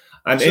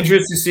 I'm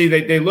interested to see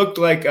they looked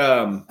like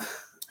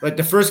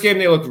the first game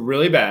they looked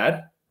really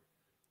bad.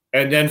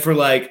 And then for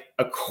like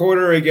a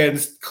quarter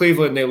against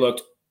Cleveland, they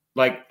looked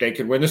like they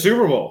could win the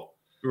Super Bowl.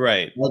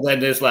 Right. Well, then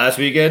this last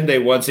weekend, they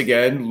once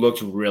again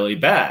looked really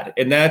bad.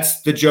 And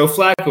that's the Joe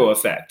Flacco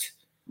effect.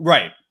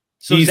 Right.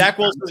 So Zach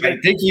Wilson, I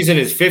think he's in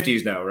his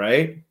 50s now,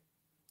 right?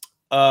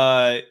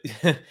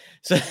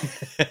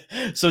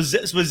 So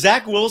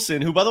Zach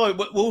Wilson, who, by the way,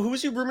 who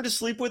was he rumored to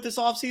sleep with this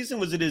offseason?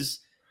 Was it his?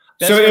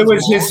 So it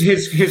was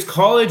his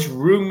college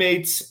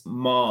roommate's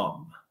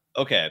mom.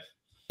 Okay.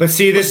 But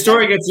see, this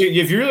story gets you.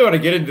 If you really want to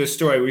get into this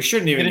story, we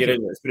shouldn't even get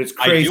into this, but it's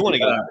crazy. I do want to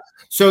get into this.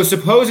 So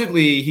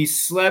supposedly he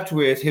slept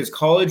with his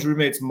college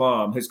roommate's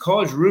mom. His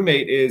college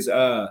roommate is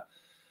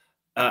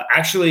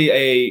actually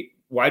a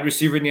wide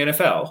receiver in the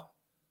NFL.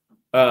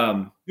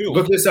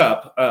 Look this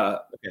up.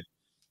 Okay.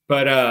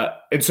 But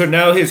and so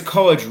now his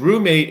college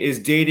roommate is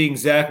dating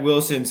Zach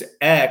Wilson's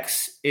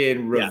ex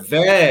in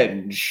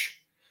revenge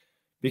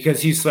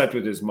because he slept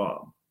with his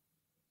mom.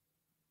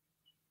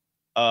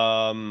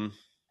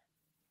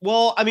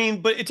 Well, I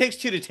mean, but it takes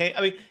two to tango.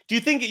 I mean, do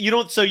you think you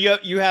don't? So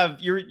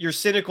you're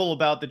cynical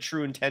about the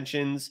true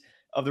intentions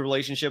of the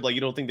relationship. Like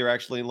you don't think they're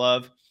actually in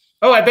love.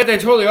 Oh, I bet they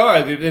totally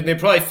are. They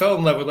probably fell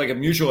in love with like a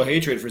mutual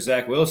hatred for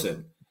Zach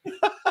Wilson.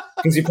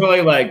 Because he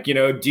probably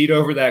D'd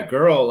over that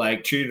girl,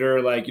 like treated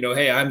her like,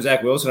 hey, I'm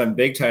Zach Wilson. I'm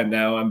big time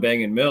now. I'm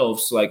banging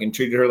MILFs, like, and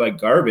treated her like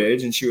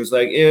garbage. And she was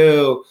like,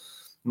 ew.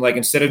 And, like,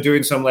 instead of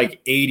doing some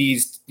like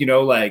 80s,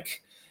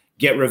 like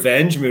get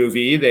revenge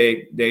movie,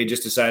 they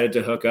just decided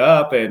to hook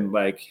up and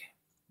like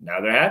now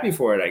they're happy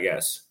for it, I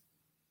guess.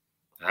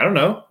 I don't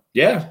know.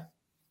 Yeah.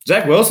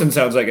 Zach Wilson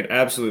sounds like an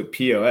absolute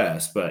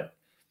POS, but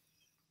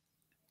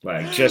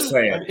like just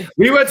saying.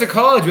 We went to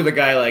college with a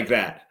guy like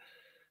that.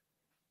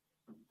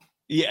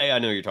 Yeah, I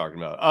know what you're talking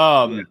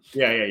about.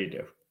 Yeah, you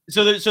do.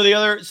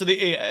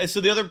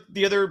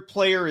 The other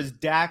player is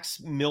Dax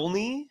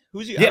Milne.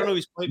 Who's he? Yeah. I don't know.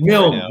 He's playing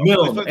Milne,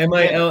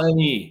 right now.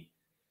 Milne.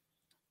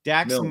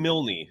 Dax Milne.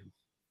 Milne,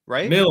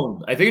 right?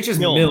 Milne. I think it's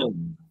just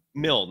Milne.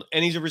 Milne,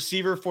 and he's a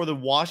receiver for the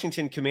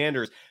Washington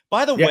Commanders.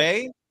 By the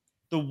way,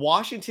 the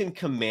Washington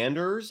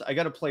Commanders. I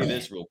got to play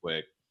this real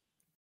quick.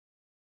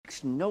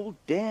 Makes no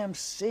damn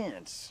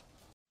sense.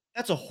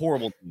 That's a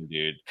horrible thing,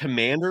 dude.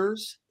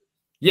 Commanders.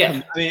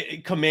 Yeah, I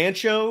mean,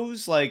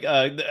 Comanchos. Like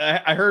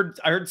I heard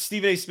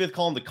Stephen A. Smith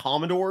call them the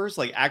Commodores,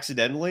 like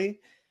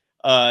accidentally.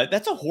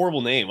 That's a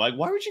horrible name. Like,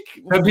 why would you?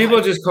 Some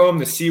people just call them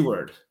the C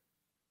word.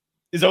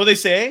 Is that what they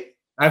say?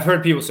 I've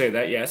heard people say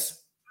that.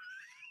 Yes.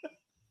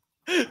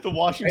 The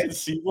Washington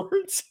C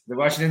words. The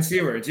Washington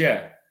C words.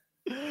 Yeah.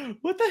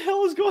 What the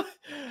hell is going?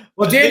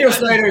 Well, Daniel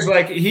Snyder's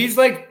he's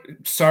like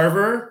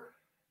Sarver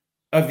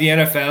of the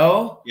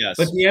NFL. Yes.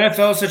 But the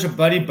NFL is such a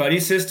buddy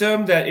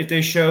system that if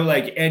they show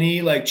like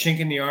any like chink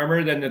in the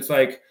armor, then it's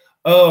like,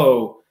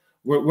 oh,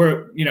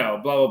 we're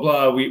blah blah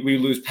blah. We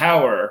lose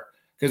power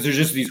because there's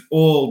just these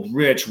old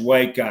rich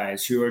white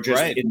guys who are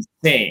just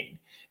insane.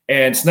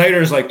 And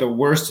Snyder's like the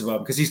worst of them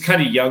because he's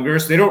kind of younger,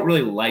 so they don't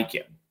really like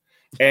him.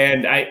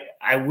 And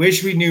I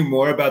wish we knew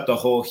more about the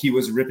whole he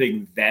was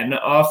ripping then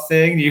off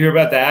thing. Do you hear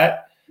about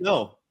that?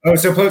 No. Oh,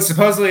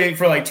 supposedly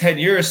for like 10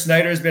 years,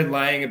 Snyder's been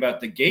lying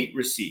about the gate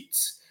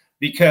receipts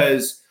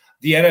because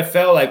the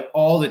NFL, like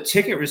all the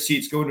ticket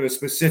receipts go into a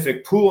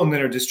specific pool and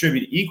then are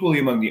distributed equally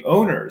among the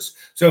owners.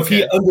 So if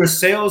he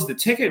undersells the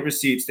ticket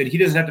receipts, then he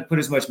doesn't have to put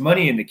as much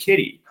money in the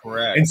kitty.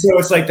 Correct. And so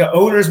it's like the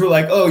owners were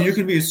like, oh, you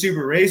can be a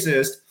super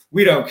racist.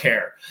 We don't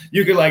care.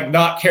 You could like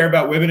not care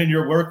about women in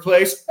your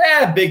workplace.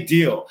 Big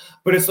deal.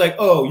 But it's like,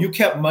 oh, you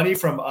kept money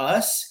from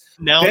us.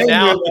 Now,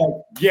 Like,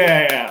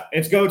 yeah,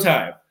 it's go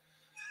time.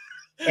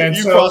 And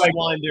you so, crossed like, the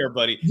line there,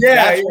 buddy. Yeah,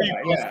 that's where you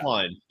crossed the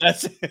line.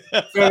 That's so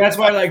that's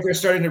why like they're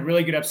starting to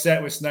really get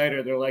upset with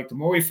Snyder. They're like, the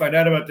more we find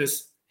out about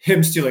this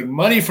him stealing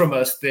money from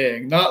us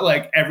thing, not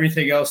like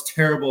everything else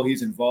terrible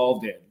he's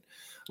involved in.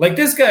 Like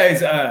this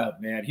guy's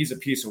man, he's a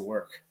piece of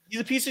work.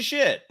 He's a piece of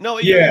shit. No,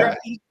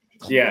 he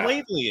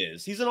blatantly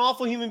is. He's an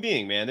awful human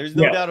being, man. There's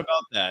no doubt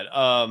about that.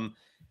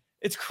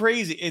 It's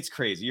crazy. It's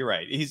crazy. You're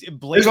right.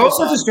 There's all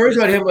sorts of stories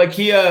about him. Like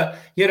he had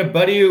a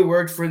buddy who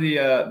worked for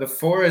the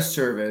Forest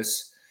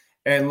Service.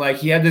 And like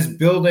he had this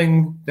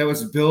building that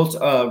was built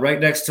right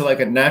next to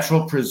like a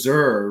natural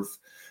preserve.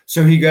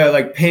 So he got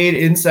like paid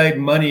inside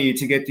money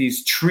to get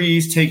these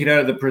trees taken out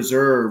of the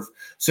preserve.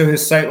 So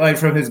his sightline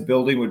from his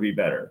building would be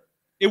better.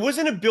 It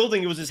wasn't a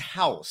building. It was his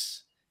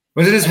house.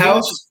 Was it his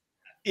house?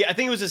 I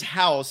think it was his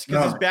house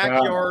because his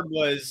backyard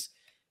was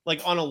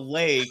like on a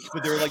lake,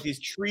 but there were like these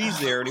trees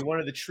there and he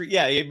wanted the tree.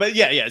 Yeah. But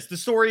it's the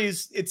story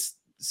it's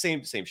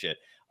same shit.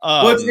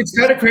 Well, it's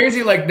kind of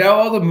crazy. Like now,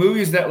 all the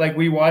movies that like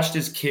we watched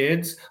as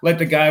kids, like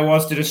the guy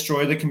wants to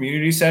destroy the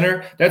community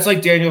center. That's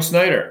like Daniel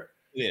Snyder.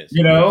 It is.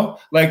 You know,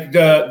 like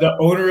the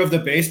owner of the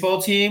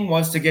baseball team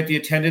wants to get the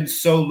attendance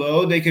so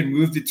low they can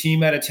move the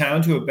team out of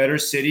town to a better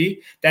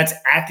city. That's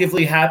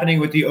actively happening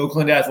with the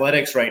Oakland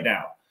Athletics right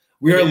now.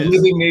 We are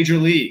living major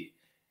league.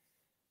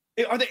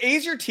 Are the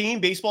A's your team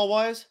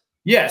baseball-wise?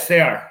 Yes, they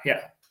are.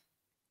 Yeah.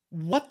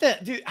 What the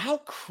dude? How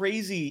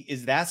crazy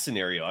is that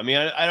scenario? I mean,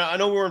 I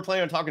know we weren't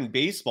planning on talking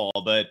baseball,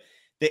 but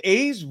the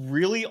A's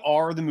really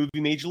are the movie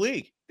major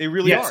league. They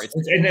really are.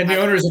 And the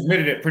owners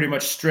admitted it pretty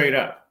much straight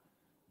up.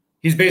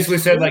 He's basically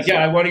said, like,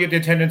 yeah, I want to get the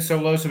attendance so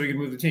low so we can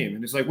move the team.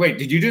 And it's like, wait,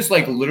 did you just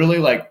like literally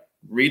like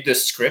read the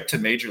script to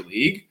Major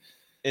League?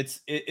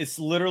 It's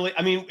literally,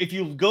 I mean, if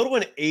you go to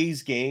an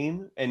A's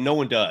game, and no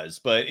one does,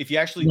 but if you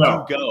actually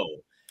do go,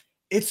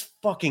 it's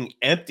fucking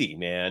empty,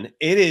 man.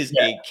 It is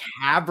a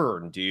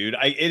cavern, dude.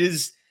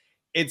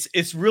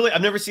 It's really,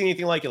 I've never seen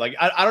anything like it. Like,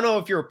 I don't know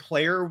if you're a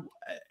player,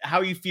 how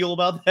you feel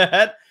about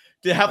that,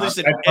 to have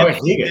this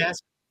empty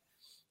mass.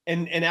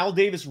 And Al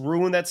Davis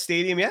ruined that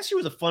stadium. It actually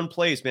was a fun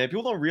place, man.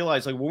 People don't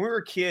realize, like, when we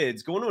were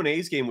kids, going to an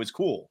A's game was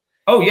cool.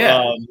 Oh,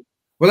 yeah.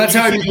 Well, that's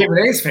how I became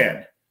an A's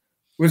fan.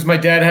 Was my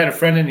dad had a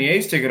friend in the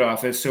A's ticket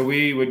office, so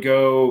we would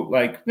go,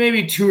 like,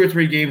 maybe 2 or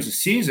 3 games a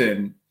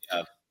season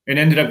and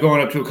ended up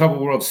going up to a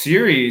couple World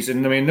Series.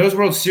 And, I mean, those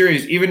World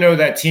Series, even though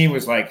that team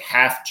was, like,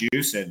 half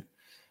juicing,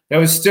 that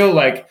was still,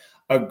 like,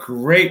 a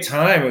great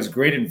time. It was a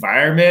great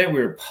environment.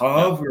 We were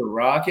pumped. We were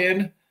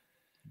rocking.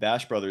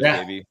 Bash Brothers,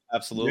 baby.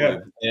 Absolutely.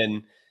 Yeah.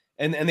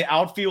 And the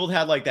outfield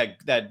had like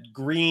that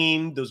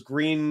green, those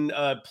green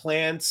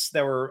plants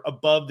that were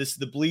above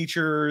the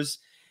bleachers.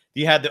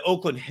 You had the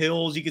Oakland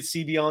Hills you could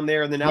see beyond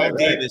there, and then Al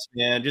Davis,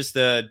 man, just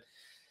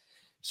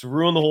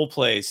ruin the whole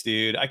place,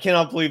 dude. I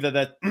cannot believe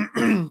that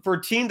for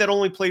a team that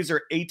only plays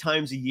there 8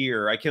 times a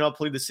year, I cannot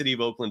believe the city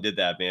of Oakland did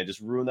that, man.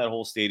 Just ruin that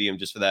whole stadium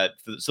just for that,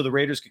 so the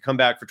Raiders could come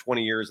back for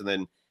 20 years and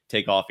then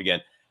take off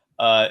again.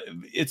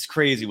 It's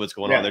crazy what's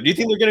going on there. Do you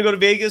think they're going to go to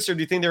Vegas, or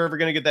do you think they're ever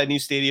going to get that new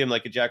stadium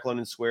like at Jack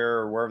London Square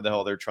or wherever the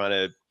hell they're trying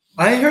to?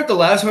 I heard the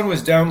last one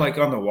was down like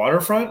on the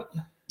waterfront.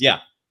 Yeah.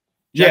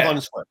 Jack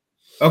London Square.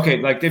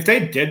 Okay. Like if they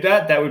did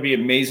that, that would be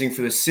amazing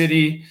for the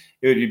city.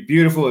 It would be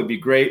beautiful. It would be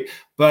great.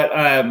 But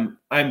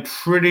I'm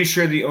pretty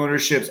sure the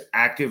ownership's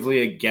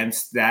actively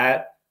against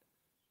that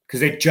because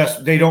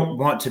they don't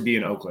want to be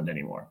in Oakland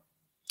anymore.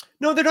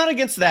 No, they're not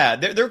against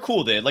that. They're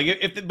cool, dude. Like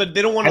but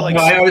they don't want to like.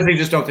 I honestly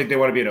just don't think they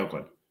want to be in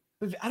Oakland.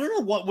 I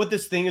don't know what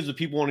this thing is that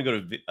people want to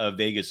go to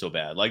Vegas so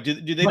bad. Like, do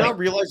they not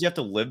realize you have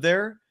to live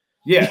there?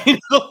 Yeah.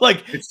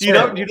 Like,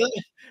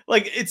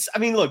 like it's, I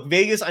mean, look,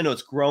 Vegas, I know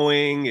it's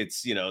growing.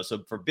 It's,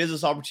 so for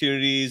business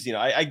opportunities,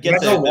 I get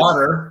that. There's no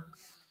water.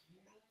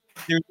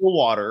 There's no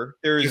water.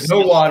 There's no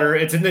water.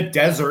 It's in the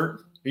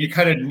desert. You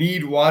kind of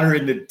need water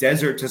in the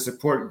desert to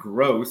support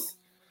growth.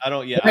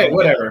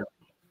 Whatever.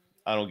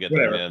 I don't get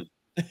that, man.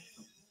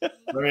 I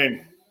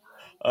mean,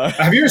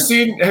 have you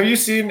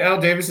seen Al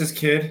Davis's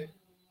kid?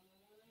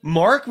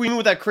 Mark, we mean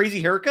with that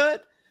crazy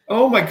haircut?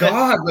 Oh my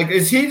God. Like,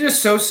 is he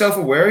just so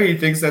self-aware he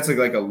thinks that's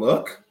like a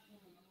look?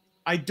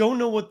 I don't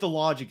know what the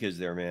logic is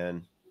there,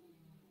 man.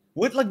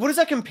 What does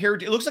that compare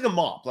to? It looks like a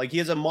mop. Like he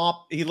has a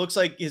mop. He looks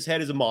like his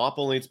head is a mop,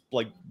 only it's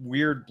like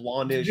weird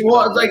blondish.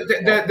 Well, like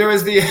there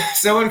was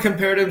someone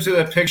compared him to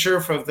the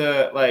picture from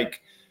the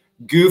like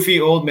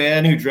goofy old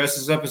man who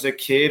dresses up as a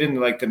kid in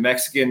like the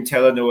Mexican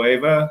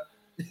telenovela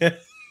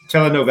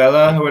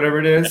or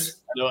whatever it is.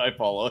 I know, I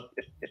follow.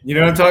 You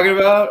know what I'm talking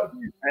about?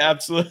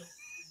 Absolutely.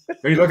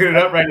 Are you looking it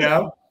up right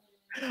now?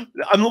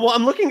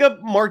 I'm looking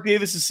up Mark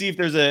Davis to see if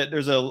there's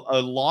a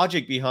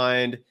logic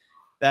behind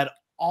that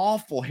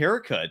awful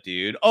haircut,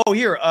 dude. Oh,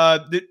 here,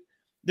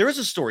 there is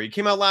a story. It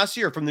came out last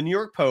year from the New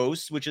York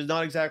Post, which is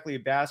not exactly a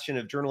bastion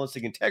of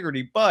journalistic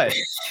integrity, but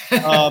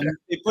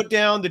they put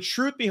down the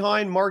truth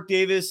behind Mark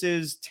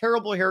Davis's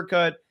terrible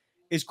haircut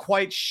is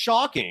quite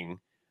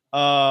shocking.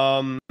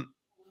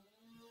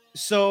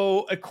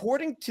 So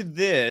according to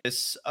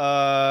this,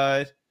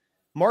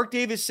 Mark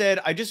Davis said,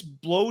 I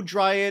just blow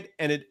dry it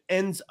and it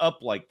ends up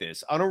like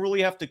this. I don't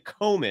really have to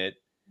comb it.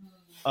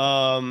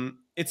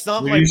 It's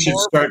not you should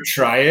start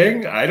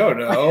trying. I don't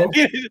know.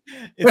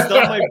 It's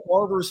not my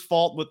barber's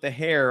fault with the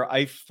hair.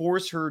 I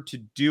force her to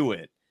do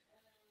it.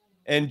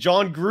 And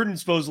John Gruden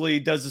supposedly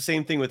does the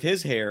same thing with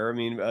his hair. I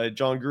mean,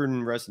 John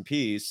Gruden, rest in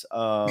peace.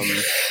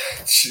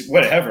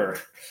 Whatever.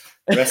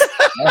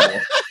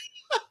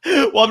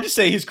 Well, I'm just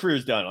saying his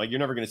career's done. Like, you're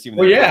never going to see him.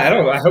 Well,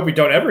 yeah, I hope we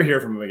don't ever hear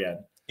from him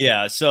again.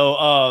 Yeah.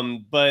 So,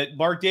 but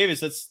Mark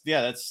Davis, it's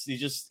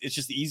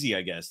just easy,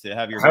 I guess, to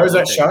have your. How is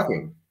that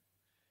shocking?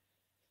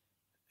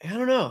 I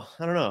don't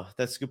know.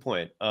 That's a good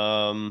point.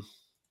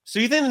 So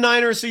you think the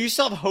Niners? So you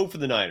still have hope for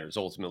the Niners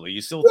ultimately?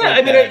 You still?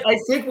 Yeah, I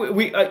think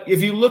we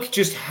if you look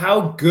just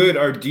how good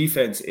our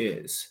defense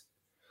is.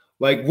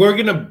 Like, we're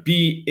going to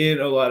be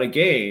in a lot of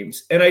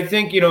games. And I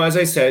think, as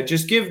I said,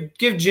 just give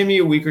Jimmy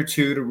a week or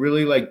two to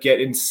really, like, get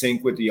in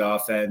sync with the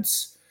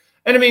offense.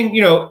 And, I mean,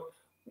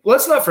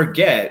 let's not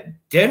forget,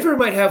 Denver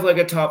might have, like,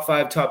 a top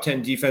 5, top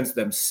 10 defense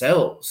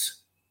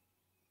themselves.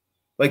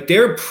 Like,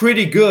 they're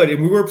pretty good,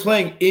 and we were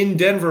playing in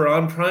Denver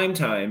on prime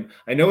time.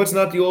 I know it's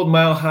not the old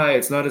Mile High.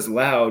 It's not as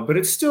loud, but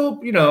it's still,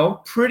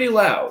 pretty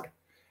loud.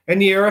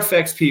 And the air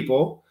affects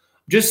people.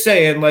 Just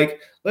saying, like,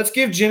 let's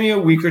give Jimmy a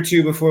week or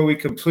two before we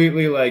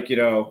completely,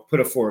 put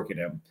a fork in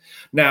him.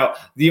 Now,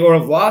 the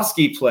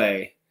Orlovsky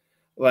play,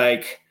 he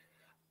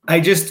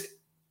does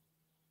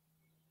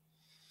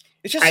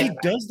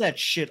that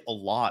shit a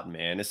lot,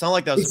 man. It's not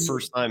like that was the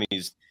first time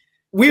he's.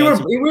 We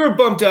were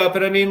bumped up,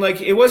 and I mean,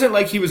 it wasn't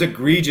like he was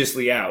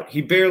egregiously out.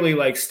 He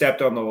barely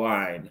stepped on the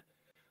line.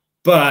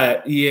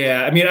 But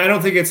yeah, I mean, I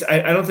don't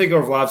think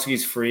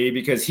Orlovsky's free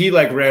because he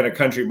ran a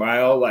country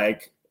mile,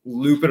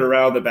 looping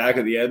around the back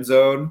of the end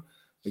zone.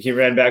 Like, he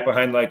ran back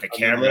behind the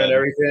camera and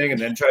everything, and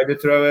then tried to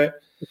throw it.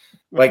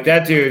 Like,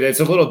 that dude, it's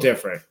a little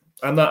different.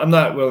 I'm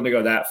not willing to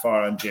go that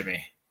far on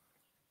Jimmy.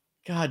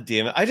 God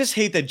damn it! I just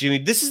hate that Jimmy.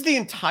 This is the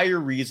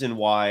entire reason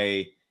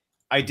why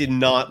I did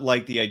not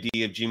like the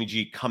idea of Jimmy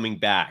G coming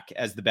back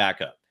as the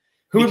backup.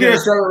 Who would be our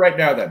starter right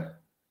now, then?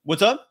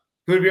 What's up?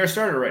 Who would be our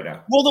starter right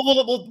now? Well,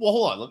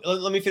 hold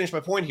on. Let me finish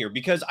my point here,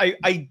 because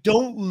I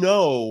don't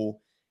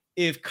know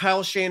if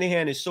Kyle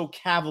Shanahan is so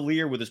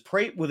cavalier with his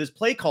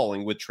play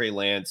calling with Trey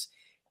Lance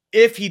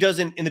if he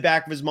doesn't, in the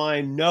back of his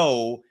mind,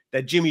 know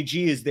that Jimmy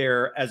G is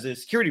there as a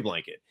security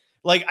blanket.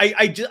 Like,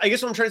 I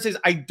guess what I'm trying to say is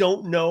I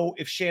don't know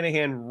if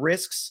Shanahan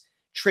risks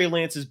Trey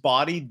Lance's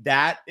body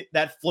that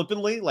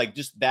flippantly,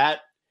 just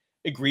that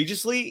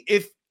egregiously,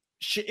 if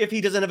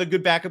he doesn't have a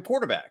good backup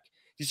quarterback.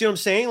 You see what I'm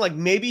saying? Like,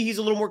 maybe he's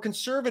a little more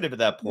conservative at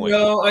that point.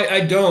 No, I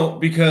don't,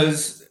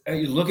 because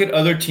you look at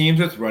other teams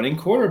with running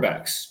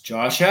quarterbacks.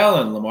 Josh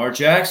Allen, Lamar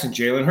Jackson,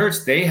 Jalen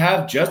Hurts, they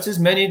have just as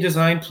many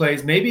design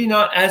plays, maybe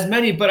not as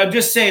many, but I'm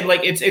just saying,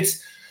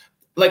 it's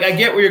I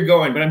get where you're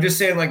going, but I'm just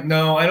saying,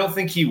 no, I don't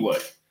think he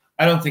would.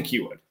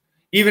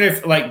 Even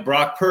if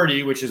Brock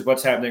Purdy, which is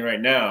what's happening right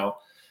now,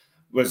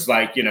 was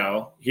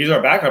he's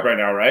our backup right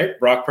now, right?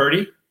 Brock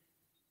Purdy?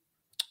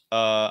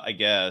 I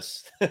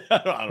guess. I don't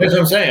know. That's what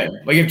I'm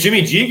saying. If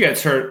Jimmy G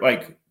gets hurt,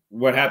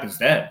 what happens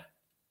then?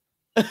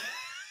 Well,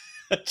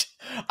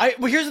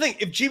 here's the thing.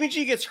 If Jimmy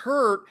G gets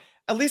hurt,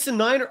 at least the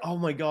Niners. Oh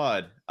my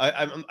God,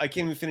 I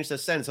can't even finish that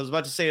sentence. I was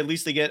about to say at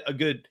least they get a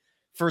good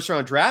first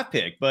round draft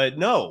pick, but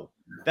no,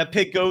 that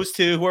pick goes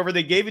to whoever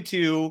they gave it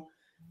to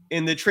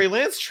in the Trey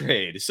Lance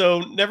trade. So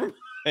never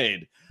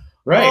mind.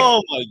 Right.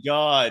 Oh my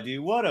God, dude,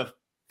 what a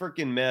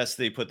freaking mess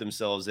they put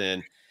themselves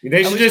in.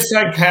 They should just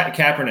sign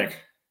Kaepernick.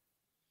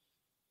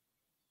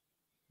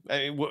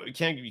 I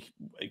mean,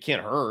 it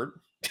can't hurt.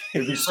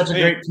 It'd be such a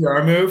great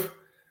PR move.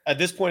 At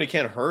this point, it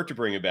can't hurt to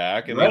bring it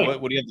back. I mean,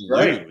 Right. what do you have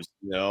to lose?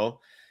 You know.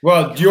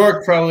 Well,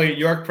 York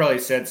probably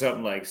said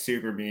something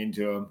super mean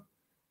to him.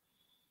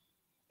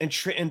 And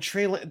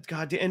Trey,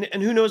 God, and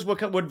who knows what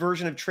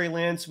version of Trey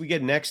Lance we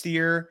get next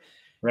year?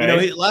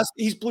 Right. You know,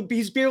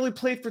 he's barely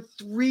played for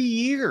 3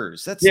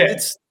 years.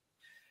 It's.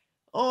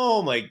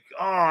 Oh my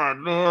God,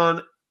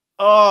 man!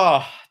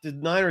 Oh, the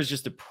Niners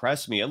just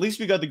depress me. At least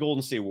we got the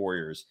Golden State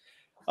Warriors.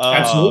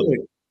 Absolutely.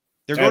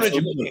 They're going to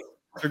Japan.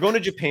 They're going to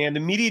Japan.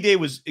 The media day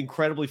was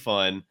incredibly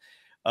fun.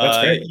 That's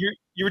great.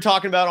 You were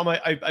talking about on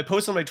I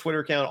posted on my Twitter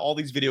account all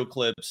these video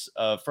clips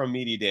from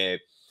media day,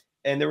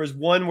 and there was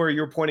one where you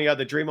were pointing out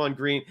that Draymond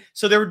Green.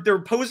 So they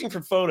were posing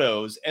for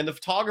photos, and the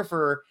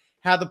photographer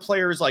had the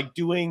players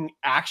doing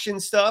action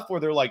stuff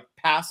where they're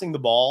passing the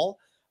ball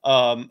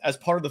as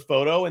part of the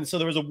photo, and so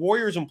there was a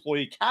Warriors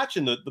employee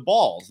catching the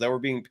balls that were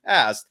being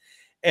passed,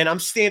 and I'm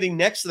standing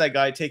next to that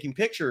guy taking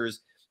pictures,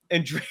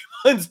 and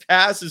Draymond's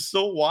pass is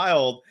so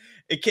wild.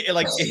 It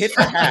hit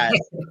the hat,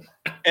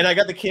 and I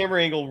got the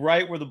camera angle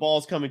right where the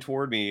ball's coming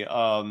toward me.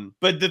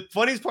 But the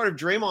funniest part of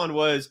Draymond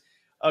was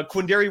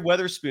Quindary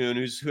Weatherspoon,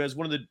 who has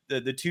one of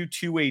the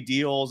two-way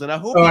deals, and I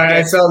hope. Oh,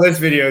 I saw this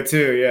video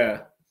too.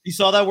 Yeah, you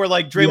saw that where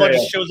Draymond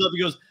just shows up.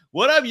 He goes,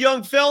 "What up,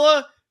 young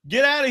fella?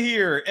 Get out of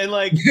here!" And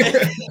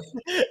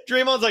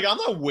Draymond's I'm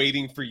not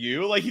waiting for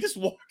you. He just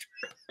walked.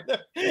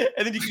 And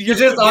then he's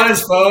just on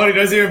his phone. He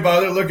doesn't even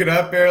bother looking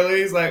up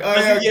barely. He's like, "Oh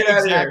yeah, get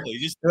out of here."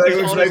 Just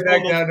looks right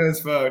back down to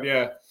his phone.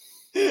 Yeah,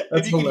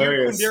 that's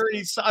hilarious.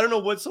 I don't know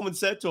what someone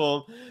said to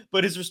him,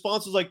 but his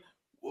response was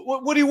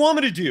what do you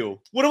want me to do?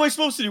 What am I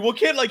supposed to do? What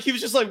can't he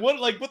was just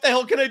what the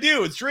hell can I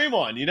do? It's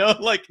Draymond,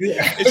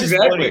 it's just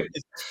funny.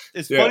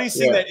 It's funny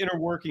seeing that inner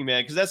working,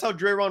 man, because that's how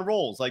Draymond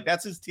rolls.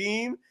 That's his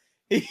team.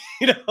 He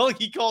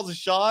calls the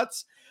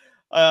shots.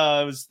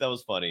 That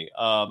was funny.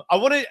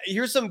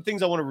 Here's some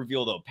things I want to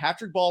reveal though.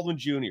 Patrick Baldwin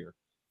Jr.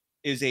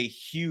 is a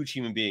huge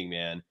human being,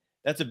 man.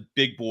 That's a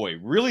big boy,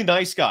 really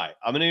nice guy.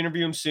 I'm going to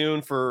interview him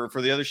soon for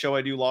the other show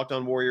I do, Locked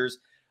On Warriors.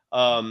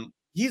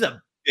 He's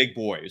a big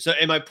boy. So,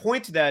 and my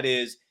point to that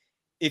is,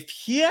 if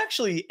he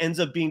actually ends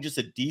up being just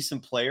a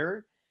decent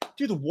player,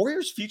 dude, the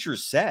Warriors' future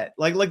is set.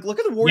 Look at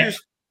the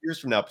Warriors years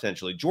from now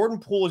potentially. Jordan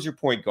Poole is your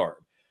point guard.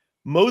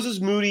 Moses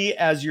Moody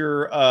as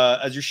your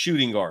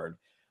shooting guard.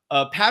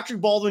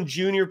 Patrick Baldwin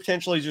Jr.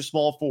 potentially as your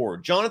small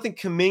forward. Jonathan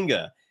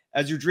Kuminga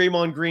as your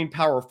Draymond Green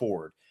power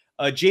forward.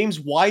 James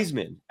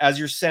Wiseman as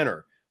your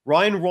center.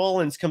 Ryan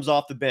Rollins comes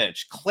off the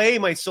bench. Clay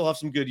might still have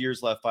some good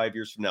years left 5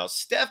 years from now.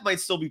 Steph might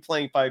still be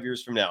playing 5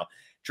 years from now.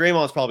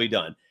 Draymond's probably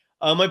done.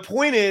 My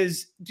point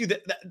is,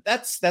 dude,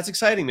 that's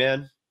exciting,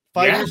 man.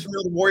 5 years from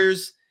now, the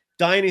Warriors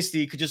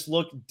dynasty could just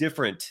look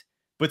different,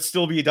 but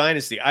still be a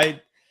dynasty.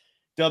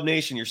 Dub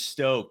Nation, you're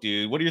stoked,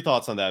 dude. What are your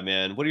thoughts on that,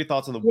 man? What are your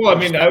thoughts on the Well, I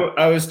mean,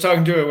 I was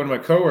talking to one of my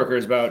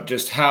coworkers about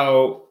just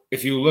how,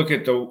 if you look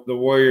at the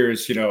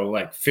Warriors,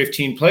 like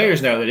 15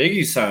 players now that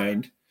Iggy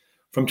signed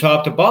from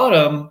top to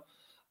bottom,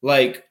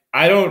 like,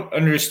 I don't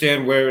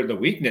understand where the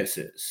weakness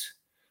is.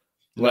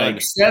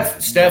 Like,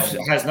 Steph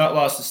has not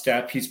lost a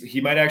step.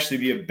 He might actually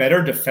be a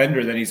better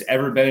defender than he's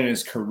ever been in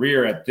his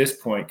career at this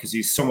point because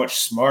he's so much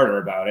smarter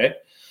about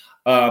it.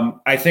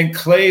 I think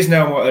Clay's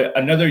now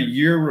another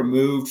year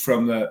removed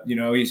from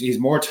he's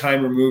more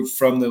time removed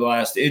from the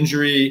last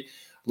injury.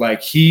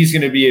 Like, he's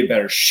going to be a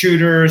better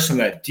shooter. Some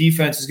of that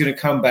defense is going to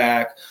come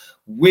back.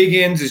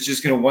 Wiggins is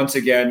just going to once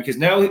again, because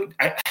now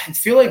I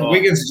feel like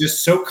Wiggins is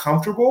just so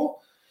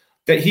comfortable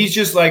that he's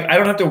just like, I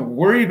don't have to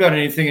worry about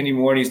anything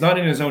anymore. And he's not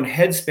in his own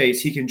headspace.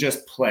 He can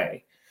just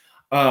play.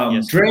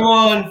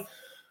 Draymond,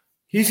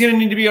 he's going to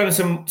need to be on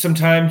some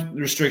time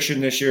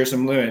restriction this year,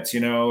 some limits,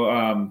 got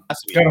to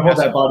hold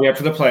that body up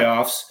for the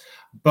playoffs.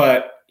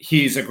 But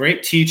he's a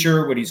great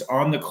teacher. When he's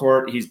on the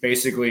court, he's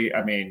basically,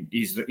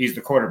 he's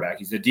the quarterback.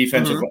 He's the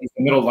defensive, he's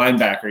the middle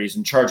linebacker. He's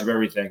in charge of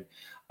everything.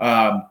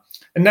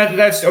 And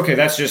that's okay.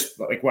 That's just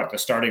like the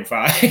starting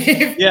five.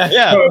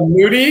 Yeah. So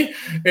Looney,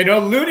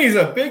 Looney's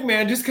a big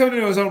man just coming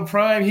into his own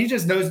prime. He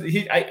just knows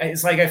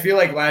it's like, I feel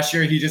like last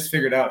year he just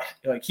figured out,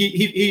 like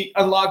he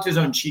unlocked his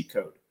own cheat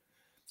code.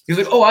 He's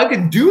like, oh, I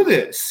can do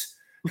this.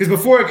 Because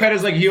before it kind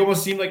of like, he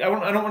almost seemed like, I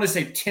don't want to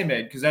say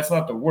timid because that's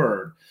not the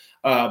word.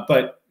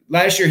 But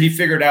last year he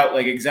figured out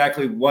like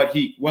exactly what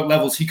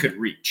levels he could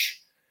reach.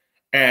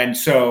 And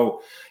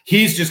so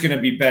he's just going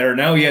to be better.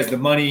 Now he has the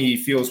money. He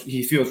feels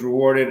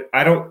rewarded.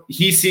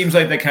 He seems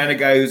like the kind of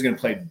guy who's going to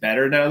play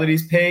better now that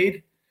he's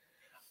paid.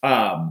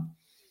 And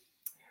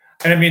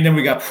then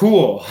we got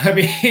Poole.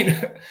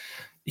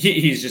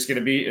 He's just going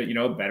to be,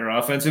 a better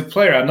offensive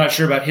player. I'm not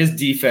sure about his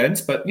defense,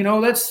 but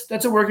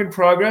that's a work in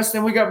progress.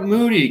 Then we got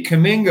Moody,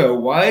 Kuminga,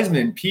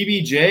 Wiseman,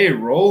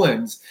 PBJ,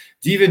 Rollins,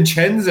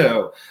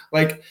 DiVincenzo.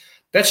 Like,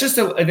 that's just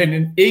and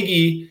then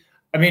Iggy.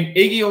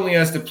 Iggy only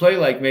has to play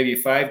like maybe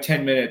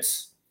 5-10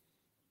 minutes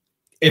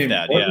in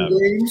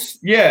games.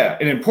 Yeah,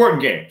 in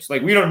important games.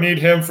 Like, we don't need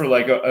him for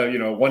like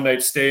a one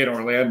night stay in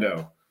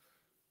Orlando.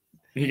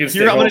 He can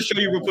I'm going to show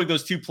you real quick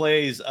those two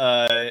plays.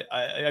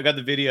 I got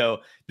the video.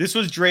 This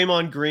was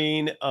Draymond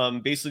Green,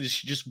 basically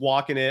just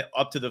walking it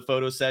up to the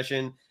photo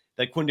session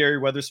that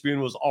Quindary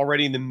Weatherspoon was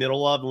already in the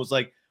middle of and was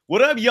like,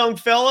 "What up, young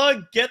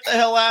fella? Get the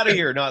hell out of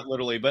here!" Not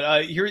literally,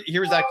 but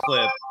here's that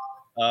clip.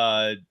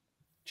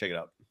 Check it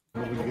out.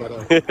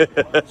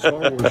 Star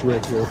Wars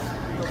right here.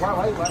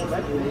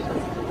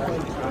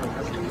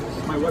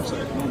 My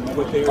website.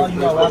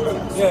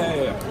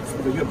 Yeah.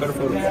 You have better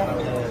photos.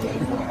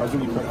 I'll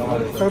give you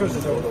photos.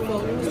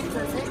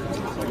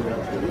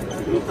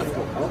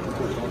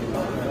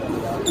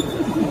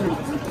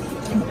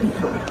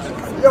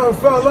 Yo,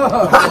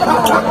 fella!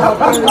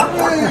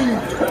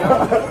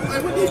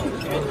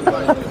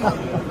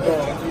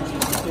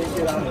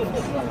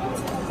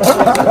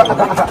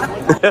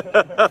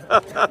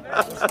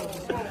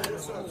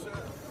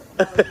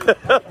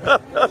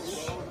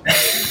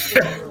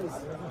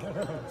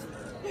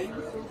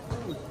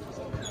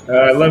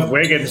 I love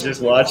Wiggins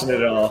just watching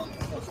it all.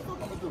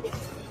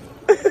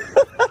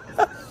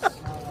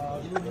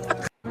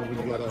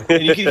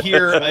 And you can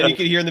hear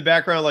in the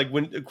background like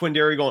when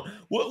Quindary going,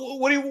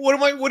 what do you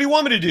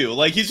want me to do?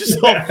 Like, he's just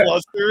all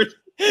flustered.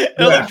 And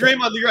I like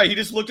Draymond, you're right. He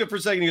just looked up for a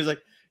second. He was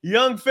like,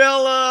 "Young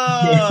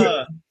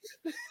fella."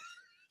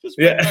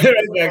 Right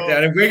back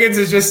down. And Wiggins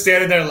is just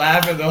standing there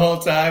laughing the whole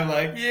time,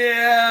 like,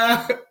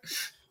 yeah.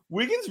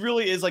 Wiggins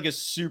really is like a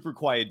super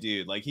quiet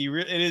dude. Like, it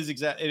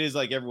is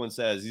like everyone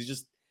says. He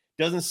just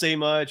doesn't say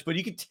much, but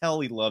you can tell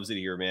he loves it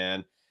here,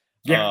 man.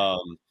 Yeah.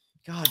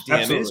 God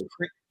damn,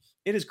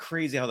 it is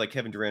crazy how that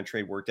Kevin Durant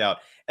trade worked out.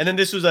 And then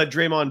this was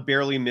Draymond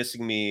barely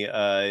missing me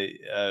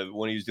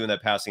when he was doing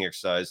that passing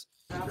exercise.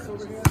 Yeah.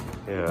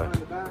 Behind the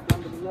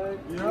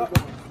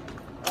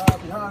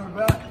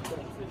back.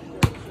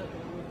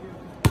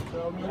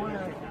 Tell me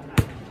when.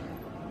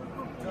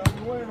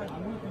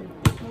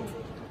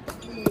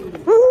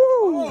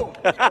 Woo!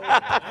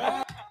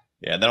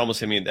 Yeah, that almost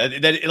hit me.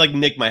 That it like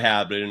nicked my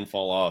hat, but it didn't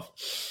fall off.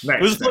 Nice,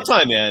 it was a fun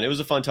time, man. It was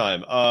a fun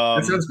time.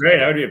 That sounds great.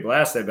 That would be a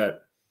blast, I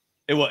bet.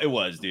 It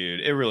was, dude.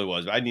 It really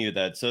was. I needed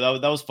that. So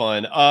that was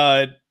fun.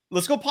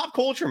 Let's go pop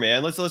culture,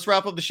 man. Let's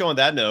wrap up the show on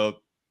that note.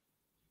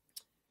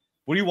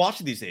 What are you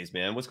watching these days,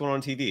 man? What's going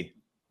on TV?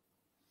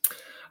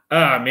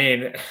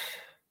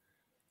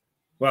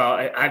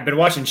 Well, I've been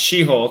watching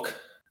She-Hulk,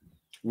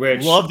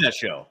 which love that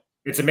show.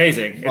 It's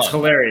amazing. It's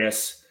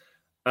hilarious.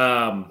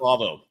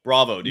 Bravo,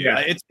 dude.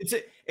 Yeah.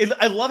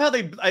 I love how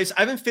I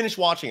haven't finished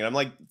watching it. I'm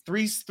like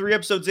three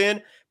episodes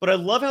in, but I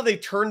love how they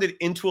turned it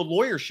into a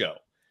lawyer show.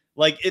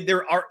 Like,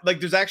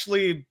 there's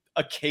actually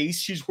a case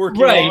she's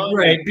working on.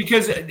 Right.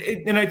 Because,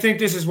 and I think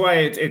this is why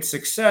it's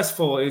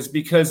successful, is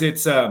because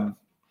it's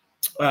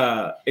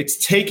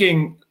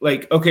taking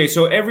like, okay,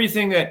 so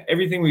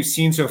everything we've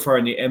seen so far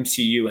in the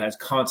MCU has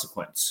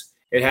consequence.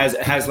 It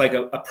has like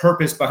a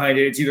purpose behind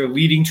it. It's either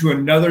leading to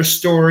another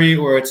story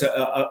or it's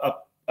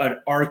an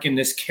arc in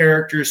this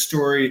character's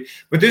story.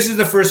 But this is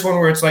the first one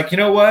where it's like, you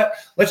know what?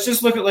 Let's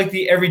just look at like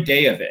the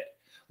everyday of it.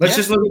 Let's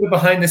just look at the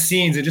behind the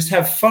scenes and just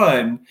have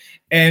fun.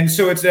 And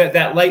so it's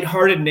that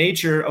lighthearted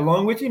nature,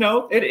 along with,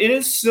 it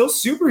is still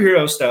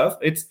superhero stuff.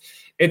 It's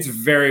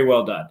very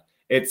well done.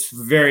 It's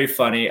very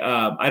funny.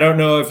 I don't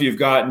know if you've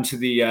gotten to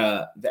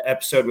the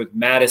episode with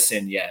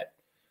Madison yet.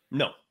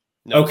 No.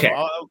 Okay.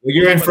 Well,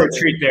 you're in for a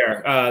treat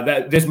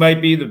there. This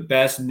might be the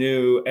best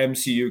new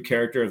MCU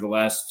character of the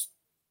last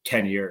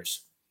 10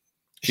 years.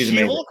 She's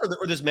amazing.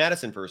 Or this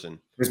Madison person?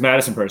 This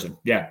Madison person.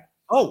 Yeah.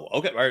 Oh,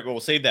 okay. All right. Well,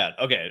 we'll save that.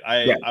 Okay.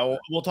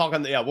 We'll talk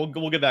on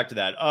we'll get back to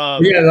that.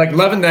 Like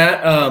loving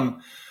that.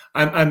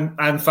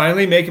 I'm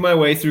finally making my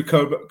way through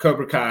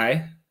Cobra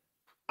Kai.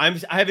 I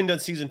haven't done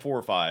season 4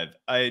 or 5.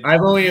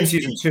 I'm only in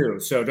season 2,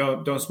 so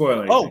don't spoil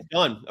anything. Oh,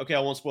 done. Okay, I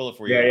won't spoil it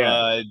for you.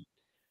 Yeah.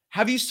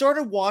 Have you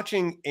started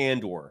watching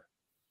Andor?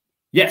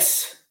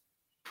 Yes,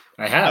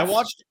 I have.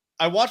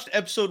 I watched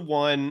episode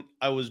 1.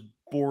 I was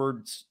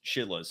bored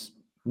shitless.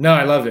 No,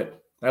 I loved it.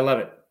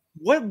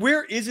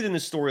 Where is it in the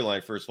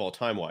storyline, first of all,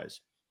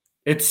 time-wise?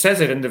 It says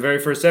it in the very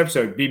first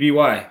episode,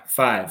 BBY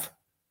 5.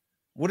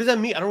 What does that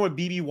mean? I don't know what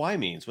BBY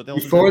means. What the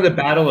hell? Before the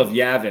Battle of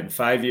Yavin,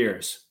 5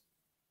 years.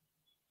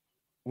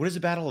 What is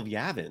the Battle of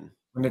Yavin?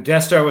 When the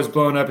Death Star was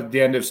blown up at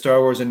the end of Star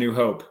Wars: A New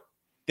Hope.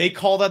 They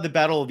call that the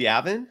Battle of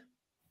Yavin?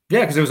 Yeah,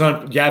 because it was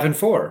on Yavin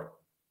 4.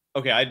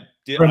 Okay, I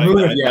did.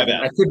 Moon of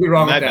Yavin. I could be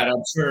wrong with that.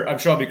 I'm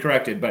sure I'll be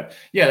corrected, but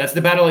yeah, that's the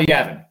Battle of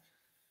Yavin.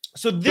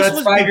 So this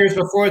was 5 years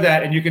before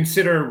that, and you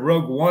consider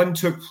Rogue One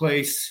took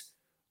place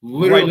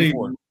literally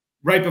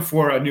right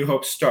before A New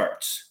Hope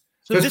starts.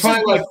 So it's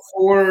probably like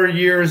 4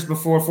 years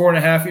before,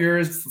 4.5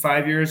 years,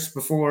 5 years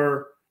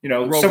before,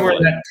 somewhere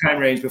in that time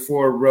range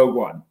before Rogue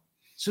One.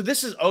 So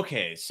this is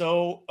okay.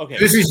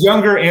 This is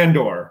younger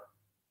Andor,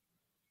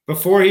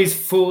 before he's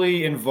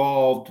fully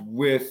involved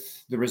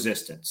with the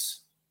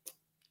Resistance.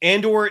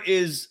 Andor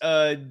is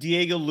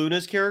Diego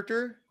Luna's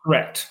character?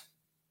 Correct.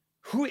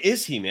 Who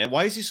is he, man?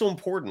 Why is he so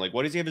important? Like,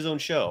 why does he have his own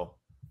show?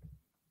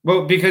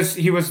 Well, because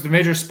he was the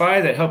major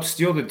spy that helped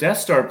steal the Death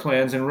Star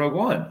plans in Rogue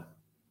One.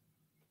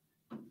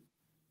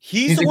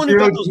 He's the one who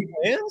got those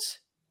plans?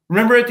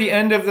 Remember at the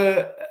end of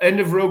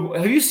Rogue,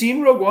 have you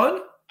seen Rogue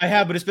One? I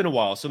have, but it's been a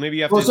while, so maybe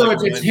you have to. Well, so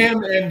it's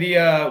him and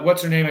the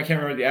what's her name? I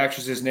can't remember the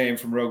actress's name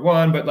from Rogue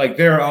One, but like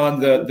they're on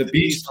the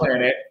beach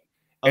planet,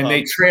 and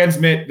they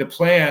transmit the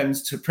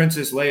plans to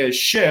Princess Leia's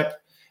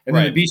ship, and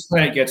then the beach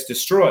planet gets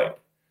destroyed.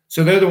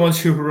 So they're the ones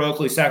who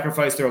heroically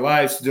sacrificed their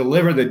lives to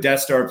deliver the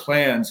Death Star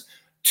plans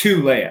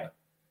to Leia.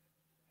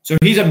 So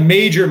he's a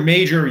major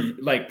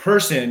like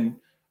person,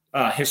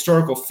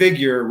 historical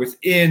figure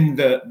within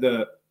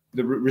the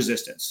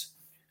Resistance.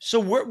 So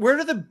where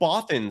do the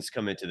Bothans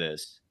come into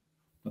this?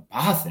 The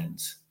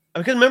Bothans.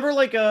 Because remember,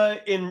 like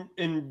in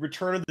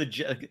Return of the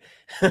Jedi,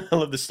 I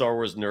love the Star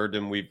Wars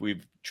nerddom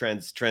we've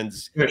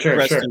transgressed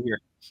in here.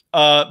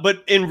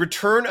 But in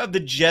Return of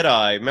the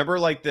Jedi, remember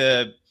like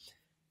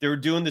they were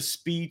doing the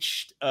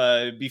speech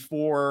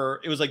before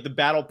it was like the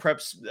battle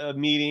preps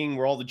meeting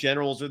where all the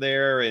generals are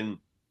there, and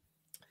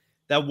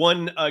that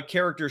one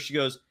character, she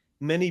goes,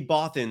 "Many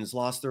Bothans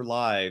lost their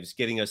lives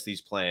getting us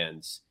these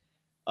plans."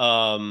 You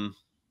don't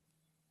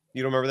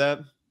remember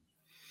that?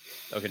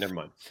 Okay, never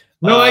mind.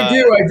 No, I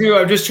do.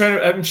 I'm just trying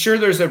to. I'm sure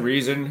there's a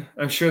reason.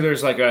 I'm sure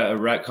there's like a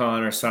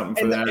retcon or something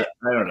for that.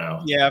 I don't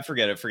know. Yeah,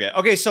 forget it.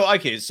 Okay, so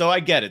I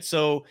get it.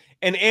 So,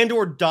 and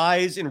Andor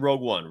dies in Rogue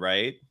One,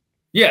 right?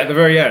 Yeah, at the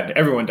very end,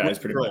 everyone dies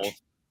pretty much.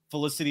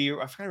 Felicity,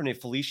 I forgot her name.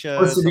 Felicia.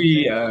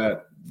 Felicity.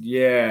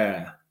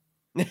 Yeah,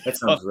 that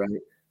sounds right.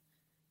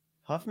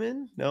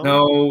 Huffman?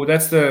 No,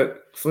 that's the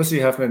Felicity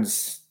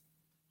Huffman's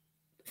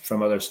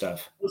from other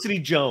stuff. Felicity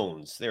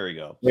Jones. There you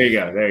go. There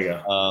you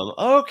go.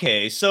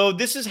 Okay, so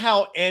this is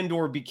how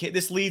Andor became.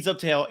 This leads up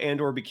to how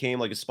Andor became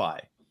like a spy.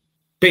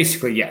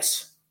 Basically,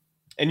 yes.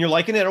 And you're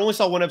liking it? I only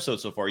saw one episode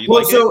so far.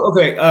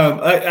 Okay.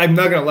 I'm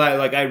not gonna lie.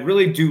 Like, I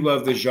really do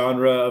love the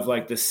genre of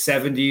like the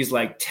 '70s,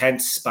 like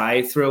tense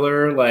spy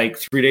thriller, like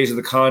 3 Days of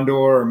the Condor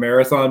or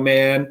Marathon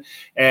Man.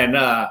 And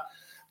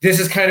this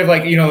is kind of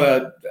like,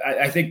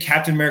 I think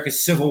Captain America: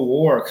 Civil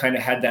War kind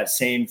of had that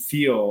same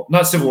feel.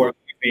 Not Civil War.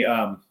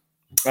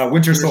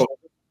 Winter Soldier.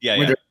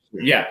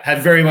 Yeah.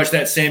 Had very much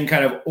that same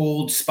kind of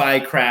old spy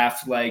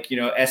craft, like,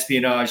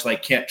 espionage,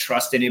 like can't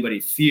trust anybody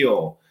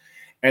feel.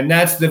 And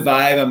that's the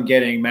vibe I'm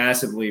getting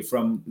massively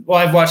from,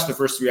 I've watched the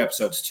first 3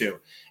 episodes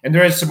too. And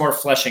there is some more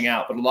fleshing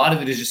out, but a lot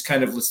of it is just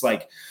kind of this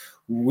like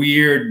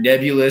weird,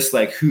 nebulous,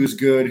 like who's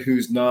good,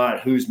 who's not,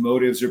 whose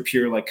motives are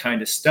pure, like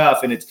kind of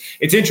stuff. And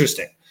it's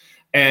interesting.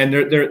 And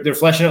they're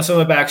fleshing out some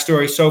of the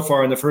backstory so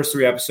far in the first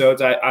 3 episodes.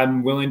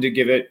 I'm willing to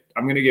give it,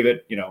 I'm going to give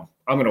it,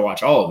 I'm going to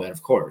watch all of it,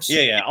 of course.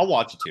 Yeah, I'll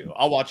watch it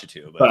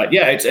too. But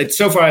yeah, it's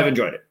so far I've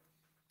enjoyed it.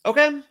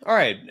 Okay, all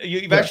right.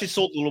 You've Yeah. actually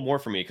sold a little more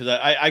for me because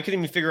I couldn't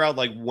even figure out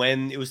like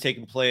when it was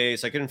taking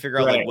place. I couldn't figure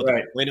out like what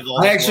the point of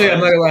all this I'm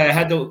was. not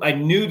gonna lie. I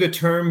knew the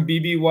term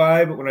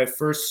BBY, but when I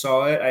first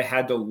saw it, I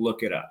had to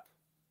look it up.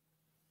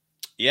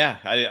 Yeah,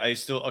 I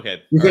still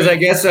okay Because right. I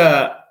guess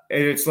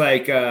it's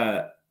like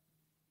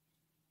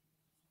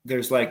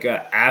there's like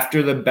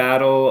after the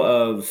Battle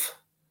of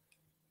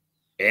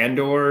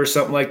Andor or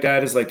something like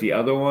that is like the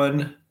other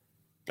one.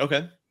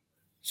 Okay.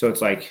 So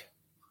it's like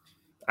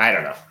I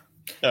don't know.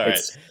 All right.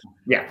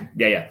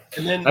 Yeah.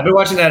 And then I've been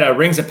watching that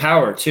Rings of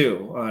Power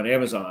too on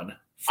Amazon.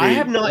 I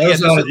have not yet.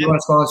 Amazon, if you want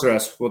to sponsor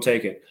us, we'll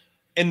take it.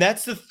 And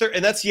that's the third,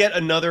 and that's yet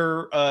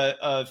another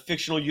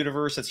fictional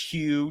universe that's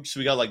huge. So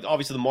we got like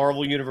obviously the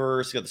Marvel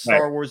universe, we got the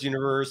Star Wars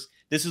universe.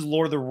 This is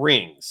Lord of the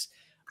Rings.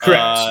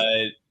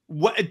 Correct.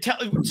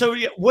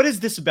 What is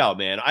this about,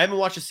 man? I haven't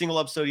watched a single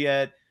episode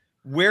yet.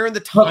 Where in the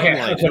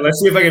timeline? Okay,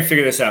 let's see if I can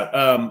figure this out.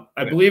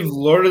 I believe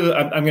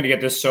I'm going to get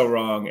this so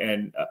wrong,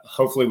 and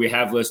hopefully we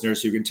have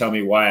listeners who can tell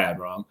me why I'm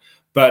wrong.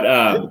 But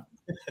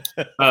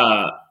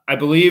I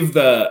believe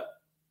the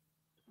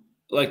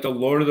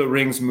Lord of the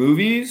Rings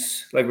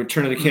movies, like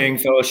Return of the King,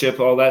 Fellowship,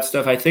 all that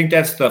stuff. I think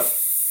that's the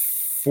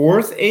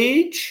fourth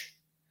age,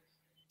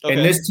 and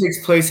this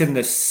takes place in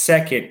the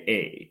second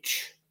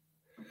age.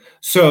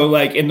 So,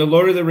 like in the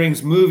Lord of the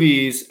Rings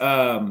movies,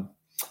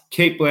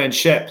 Cate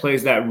Blanchett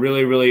plays that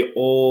really, really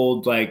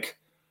old, like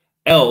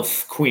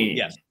elf queen.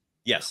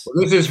 Yes.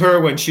 Well, this is her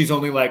when she's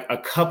only like a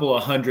couple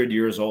of 100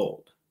 years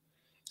old.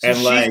 So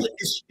and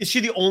is she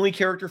the only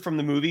character from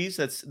the movies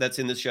that's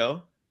in this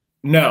show?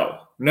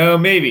 No,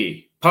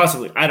 maybe,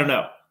 possibly. I don't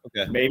know.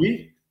 Okay.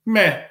 Maybe.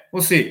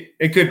 We'll see.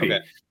 It could be.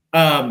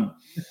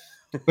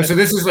 But so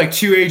this is like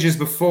 2 ages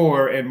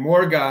before, and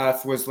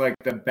Morgoth was like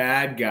the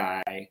bad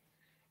guy,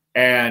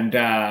 and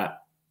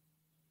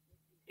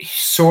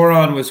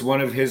Sauron was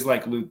one of his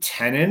like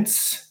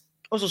lieutenants.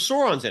 Oh, so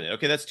Sauron's in it.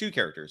 Okay, that's 2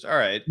 characters. All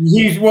right.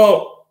 He's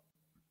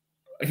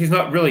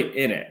not really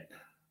in it.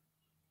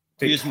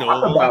 They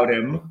talk about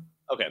him.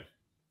 Okay.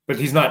 But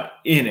he's not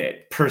in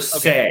it per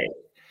se.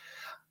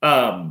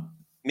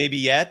 Maybe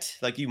yet,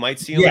 like you might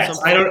see him. Yes,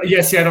 I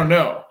don't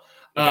know.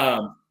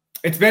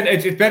 It's been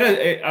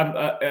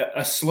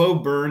a slow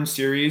burn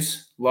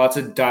series. Lots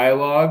of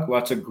dialogue,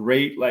 lots of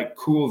great, like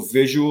cool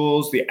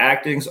visuals. The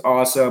acting's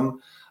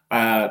awesome.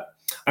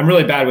 I'm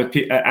really bad with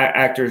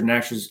actors and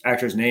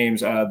actors'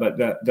 names, but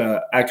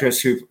the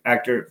actress who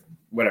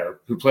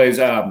plays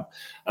I'm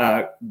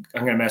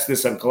gonna mess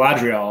this up.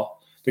 Galadriel,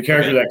 the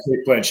character that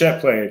Cate Blanchett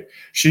played,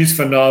 she's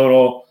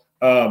phenomenal.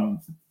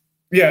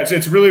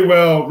 It's really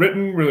well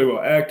written, really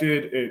well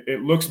acted.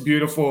 It looks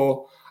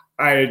beautiful.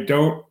 I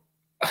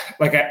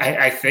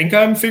think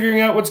I'm figuring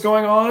out what's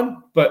going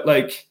on, but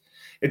like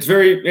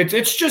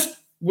it's just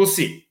we'll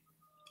see.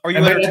 Are you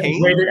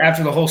entertained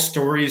after the whole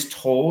story is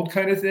told,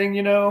 kind of thing,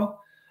 you know?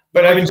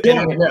 But I mean,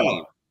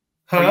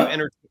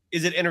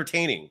 is it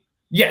entertaining?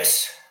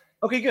 Yes.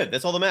 Okay, good.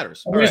 That's all that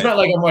matters. I mean, it's not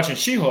like I'm watching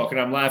She-Hulk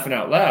and I'm laughing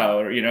out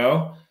loud, or, you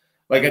know,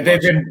 like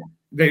they've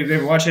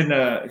been watching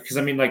because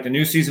I mean, like the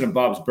new season of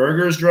Bob's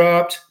Burgers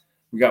dropped.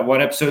 We got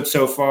 1 episode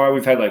so far.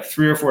 We've had like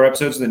 3 or 4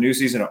 episodes of the new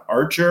season of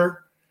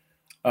Archer.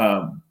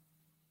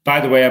 By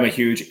the way, I'm a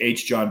huge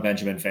H. John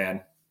Benjamin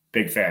fan.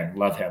 Big fan.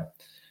 Love him.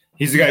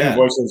 He's the guy who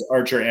voices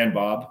Archer and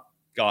Bob.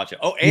 Gotcha.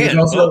 Oh, and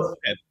also,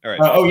 okay. All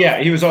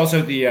right. He was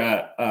also the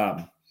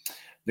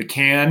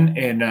Can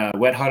in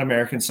Wet Hot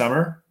American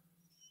Summer.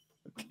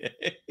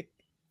 Okay.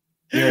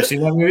 You ever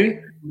seen that movie?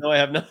 No, I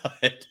have not.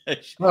 I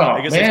guess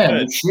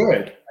you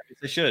should.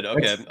 I should.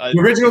 Okay.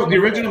 The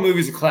original movie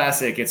is a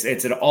classic.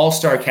 It's an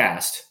all-star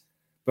cast.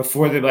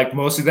 Before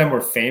most of them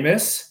were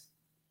famous.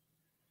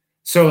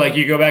 So like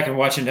you go back and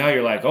watch it now,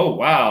 you're like, oh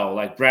wow,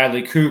 like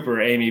Bradley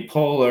Cooper, Amy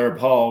Poehler,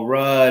 Paul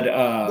Rudd.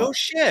 No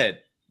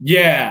shit.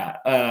 Yeah.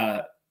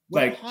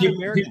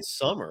 American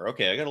Summer.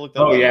 Okay, I gotta look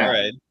that up. Oh yeah. All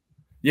right.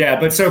 Yeah,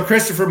 but so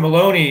Christopher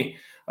Maloney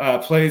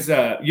plays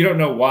you don't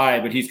know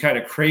why, but he's kind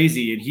of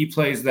crazy, and he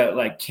plays that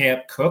like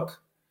camp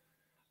cook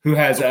who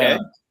has a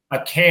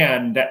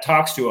can that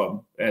talks to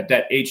him,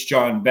 that H.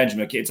 John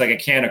Benjamin. It's like a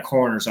can of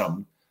corn or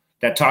something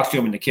that talks to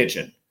him in the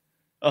kitchen.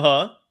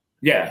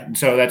 Yeah,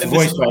 so that's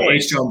voiced by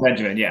H. John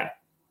Benjamin. Yeah.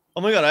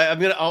 Oh my god,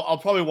 I'll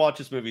probably watch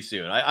this movie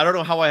soon. I don't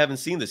know how I haven't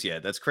seen this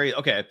yet. That's crazy.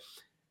 Okay,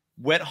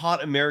 Wet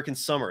Hot American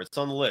Summer. It's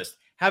on the list.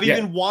 Have you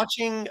been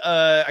watching?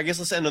 I guess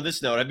let's end on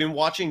this note. I've been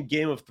watching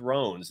Game of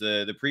Thrones,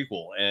 the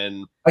prequel,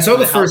 and I saw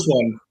the first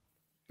one,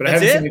 but I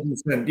haven't seen it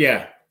since.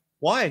 Yeah.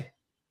 Why?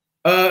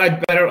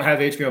 I don't have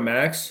HBO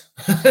Max.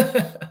 There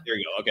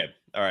you go. Okay.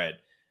 All right.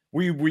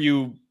 Were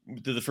you?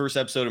 Did the first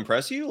episode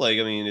impress you? Like,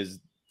 I mean,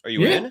 are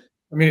you in?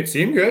 I mean, it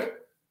seemed good.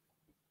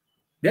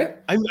 Yeah,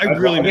 I'd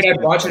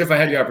watch it if I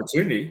had the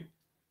opportunity.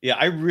 Yeah,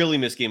 I really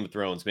miss Game of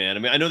Thrones, man. I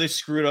mean, I know they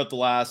screwed up the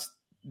last,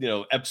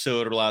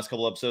 episode or the last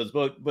couple episodes,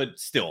 but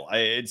still,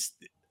 it's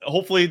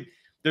hopefully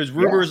there's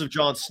rumors of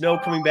Jon Snow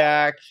coming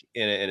back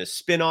in a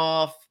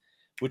spinoff,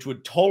 which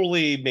would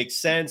totally make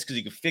sense because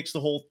you could fix the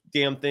whole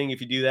damn thing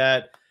if you do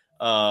that.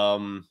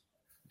 I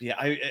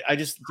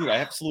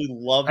absolutely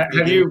love.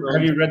 Have you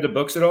read the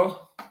books at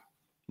all?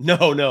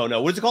 No, no,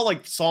 no. What is it called?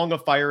 Like Song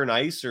of Fire and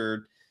Ice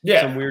or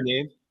some weird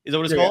name? Is that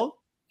what it's called?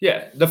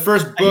 Yeah. The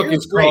first book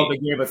is called The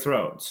Game of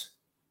Thrones.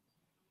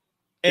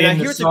 And I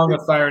hear the Song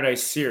of Fire and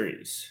Ice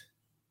series.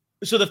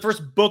 So the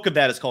first book of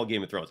that is called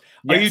Game of Thrones.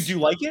 Yes. Do you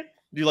like it?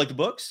 Do you like the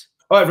books?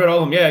 Oh, I've read all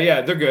of them.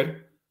 Yeah, they're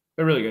good.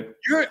 They're really good.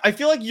 I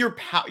feel like your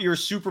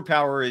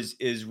superpower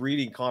is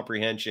reading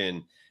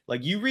comprehension.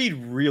 Like you read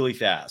really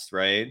fast,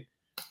 right?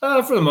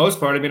 For the most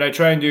part. I mean, I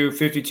try and do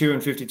 52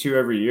 and 52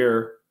 every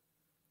year,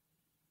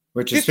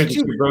 which is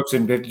 52 books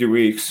in 52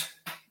 weeks.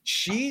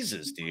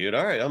 Jesus, dude.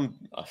 All right,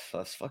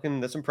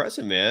 that's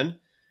impressive, man.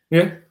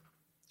 Yeah.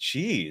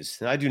 Jeez,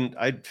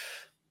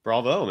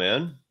 bravo,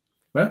 man.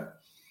 Huh?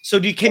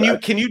 So can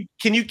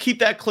you keep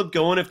that clip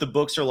going if the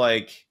books are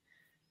like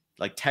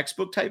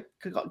textbook type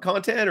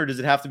content, or does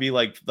it have to be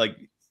like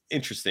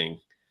interesting?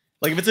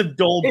 Like if it's a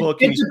dull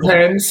book, it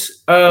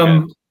depends.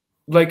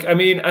 Like, I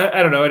mean,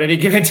 I don't know. At any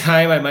given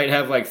time, I might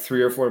have like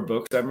 3 or 4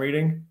 books I'm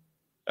reading.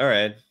 All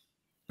right.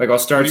 Like I'll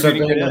start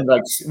something and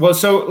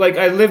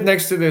I live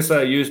next to this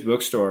used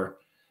bookstore,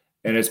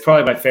 and it's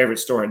probably my favorite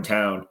store in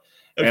town.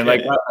 Okay. And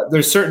like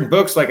there's certain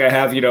books like I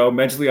have,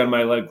 mentally on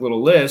my like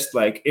little list,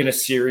 like in a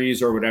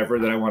series or whatever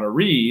that I want to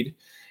read.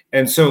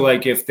 And so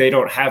like if they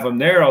don't have them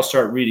there, I'll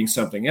start reading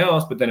something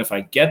else. But then if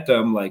I get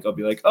them, like I'll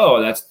be like,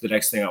 oh, that's the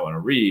next thing I want to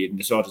read.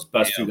 And so I'll just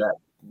bust through that.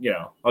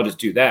 I'll just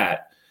do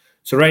that.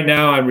 So right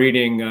now I'm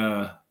reading,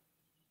 I'm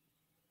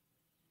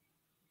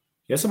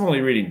only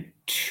reading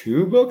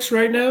 2 books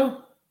right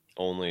now.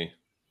 Only.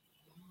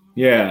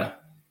 Yeah.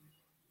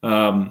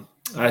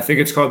 I think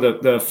it's called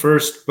the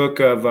first book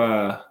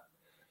of,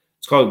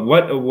 it's called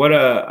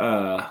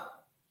The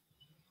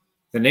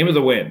Name of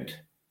the Wind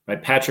by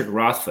Patrick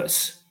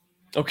Rothfuss.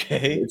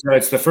 Okay.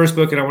 It's the first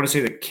book, and I want to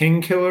say the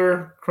King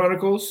Killer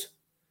Chronicles.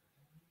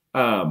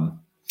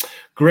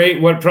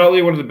 Great.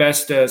 Probably one of the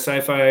best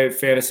sci-fi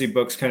fantasy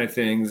books kind of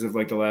things of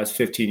like the last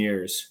 15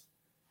 years.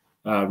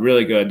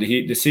 Really good.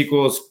 The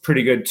sequel is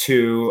pretty good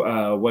too.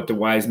 What the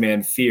Wise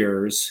Man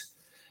Fears.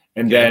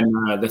 And then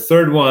the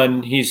third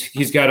one,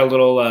 he's got a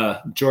little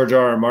George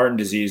R.R. Martin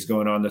disease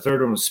going on. The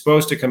third one was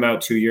supposed to come out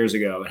 2 years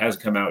ago. It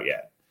hasn't come out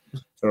yet.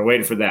 So we're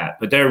waiting for that.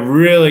 But they're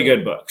really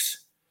good books.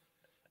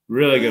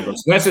 Really good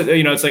books. That's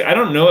it's like I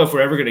don't know if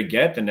we're ever going to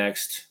get the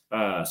next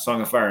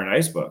Song of Fire and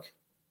Ice book.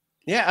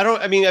 Yeah,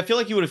 I feel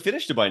like he would have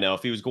finished it by now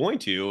if he was going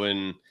to.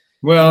 And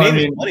well, he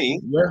made money,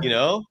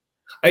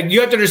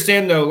 You have to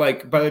understand though,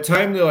 like by the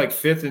time the like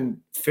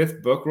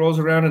fifth book rolls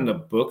around in the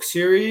book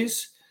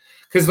series,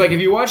 because like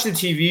if you watch the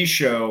TV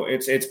show,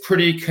 it's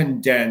pretty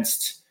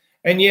condensed.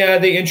 And yeah,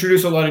 they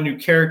introduce a lot of new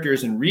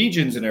characters and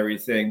regions and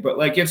everything, but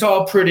like it's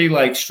all pretty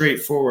like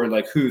straightforward,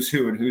 like who's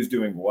who and who's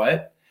doing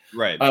what.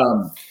 Right.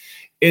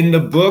 In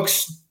the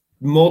books,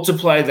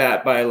 multiply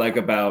that by like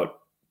about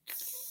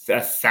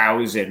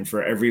 1,000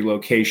 for every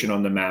location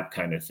on the map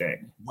kind of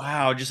thing.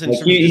 Wow. Just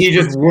he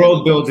just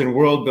world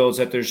builds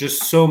that there's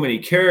just so many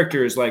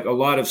characters. Like a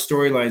lot of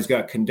storylines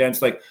got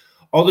condensed. Like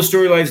all the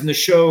storylines in the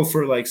show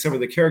for like some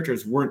of the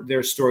characters weren't their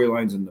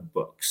storylines in the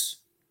books,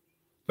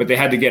 but they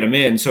had to get them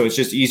in. So it's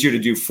just easier to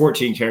do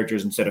 14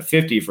 characters instead of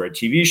 50 for a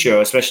TV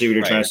show, especially when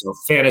you're trying to sell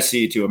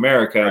fantasy to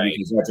America,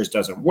 because that just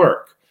doesn't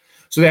work.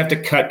 So they have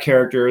to cut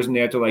characters and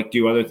they have to like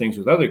do other things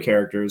with other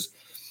characters.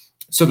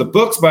 So the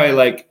books by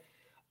like,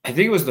 I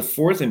think it was the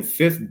 4th and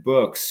 5th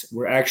books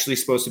were actually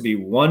supposed to be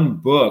one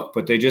book,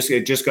 but it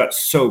just got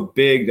so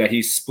big that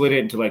he split it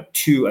into like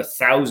 2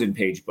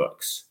 1,000-page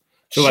books.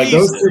 So like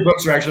those 2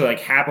 books are actually like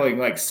happening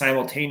like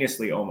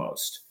simultaneously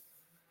almost.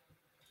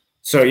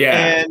 So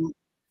yeah. And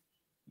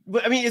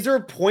I mean, is there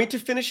a point to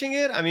finishing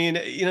it? I mean,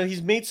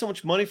 he's made so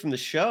much money from the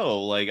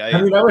show. Like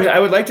I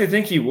would like to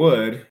think he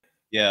would.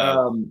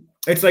 Yeah.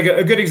 It's like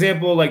a good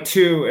example, like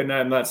too, and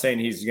I'm not saying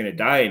he's going to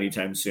die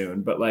anytime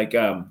soon, but like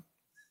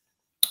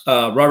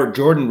Robert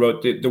Jordan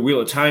wrote the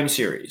Wheel of Time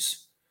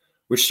series,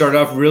 which started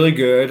off really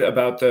good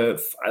about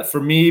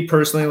for me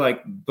personally,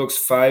 like books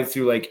 5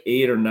 through like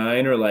 8 or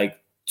 9 are like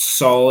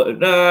solid.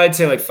 No, I'd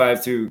say like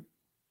 5 through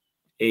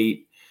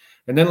 8.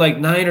 And then like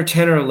 9 or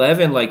 10 or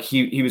 11, like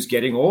he was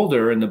getting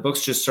older and the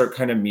books just start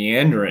kind of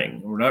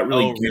meandering. We're not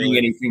really getting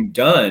anything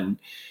done.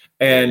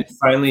 And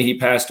finally he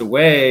passed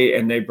away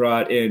and they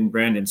brought in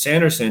Brandon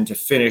Sanderson to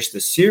finish the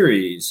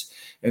series.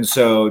 And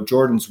so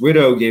Jordan's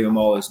widow gave him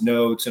all his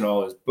notes and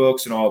all his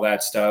books and all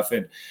that stuff.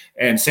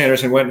 And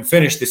Sanderson went and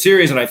finished the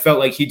series. And I felt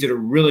like he did a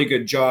really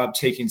good job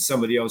taking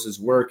somebody else's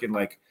work and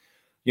like,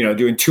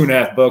 doing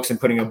 2.5 books and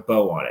putting a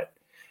bow on it.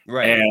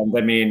 Right. And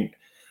I mean,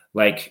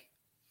 like,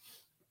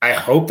 I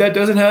hope that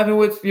doesn't happen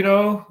with,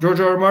 George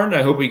R.R. Martin.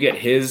 I hope we get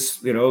his,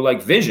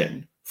 like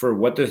vision for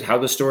how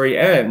the story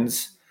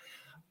ends.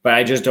 But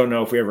I just don't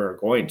know if we ever are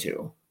going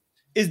to.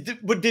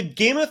 Did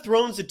Game of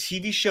Thrones, the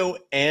TV show,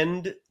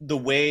 end the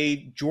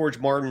way George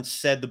Martin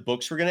said the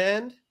books were going to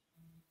end?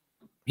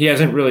 He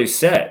hasn't really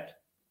said.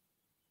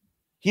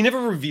 He never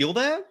revealed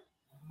that?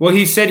 Well,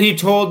 he said he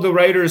told the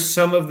writers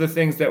some of the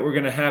things that were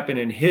going to happen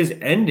in his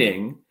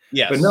ending.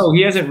 Yes. But no,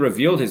 he hasn't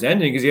revealed his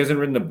ending because he hasn't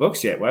written the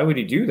books yet. Why would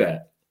he do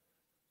that?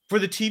 for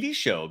the TV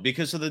show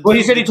because of the. Well,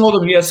 he said he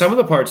told him some of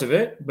the parts of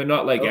it, but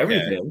not like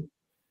everything.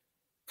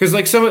 Because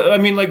like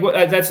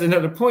that's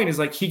another point is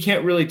like he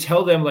can't really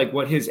tell them like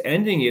what his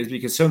ending is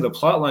because some of the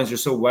plot lines are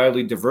so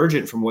wildly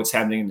divergent from what's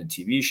happening in the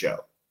TV show.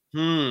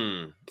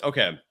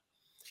 Okay.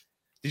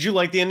 Did you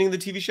like the ending of the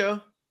TV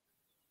show?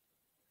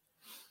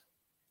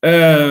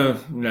 No,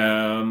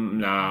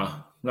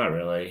 not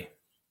really.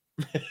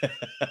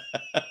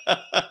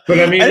 But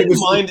I mean, I didn't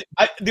mind.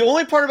 The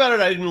only part about it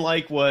I didn't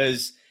like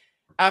was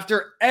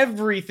after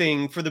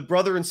everything for the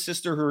brother and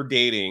sister who are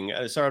dating.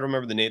 Sorry, I don't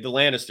remember the name. The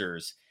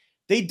Lannisters.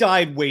 They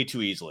died way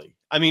too easily.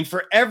 I mean,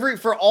 for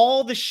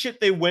all the shit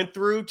they went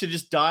through to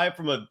just die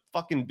from a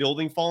fucking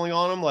building falling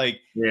on them, like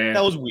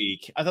that was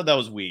weak. I thought that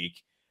was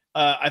weak.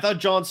 I thought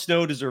Jon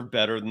Snow deserved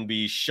better than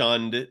be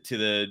shunned to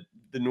the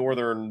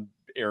northern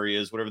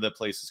areas, whatever that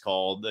place is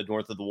called, the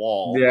north of the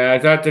Wall. Yeah, I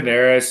thought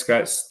Daenerys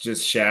got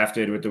just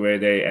shafted with the way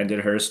they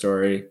ended her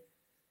story.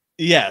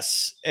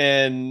 Yes,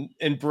 and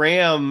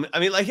Bram. I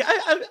mean, like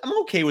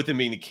I'm okay with him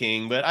being the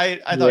king, but I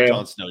thought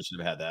Jon Snow should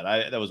have had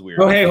that. That was weird.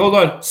 Oh, hey, hold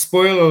on!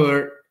 Spoiler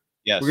alert.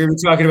 Yes, we're gonna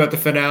be talking about the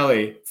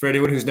finale for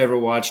anyone who's never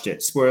watched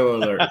it. Spoiler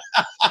alert.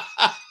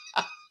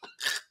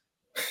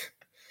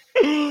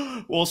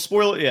 Well,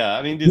 spoiler. Yeah,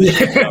 I mean,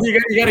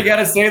 you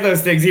gotta say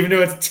those things, even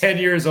though it's 10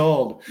 years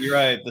old. You're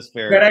right. That's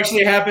fair. That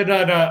actually happened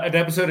on an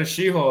episode of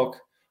She-Hulk,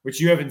 which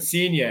you haven't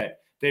seen yet.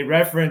 They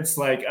reference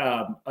like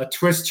a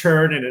twist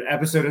turn in an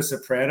episode of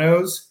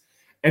Sopranos,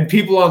 and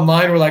people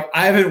online were like,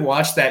 "I haven't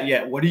watched that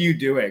yet. What are you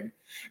doing?"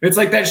 It's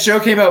like that show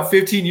came out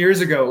 15 years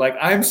ago. Like,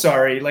 I'm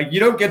sorry, like you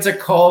don't get to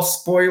call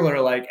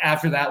spoiler like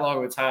after that long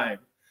of a time.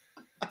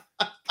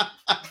 Like,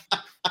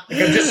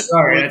 I'm just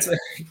sorry. It's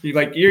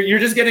like you're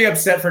just getting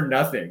upset for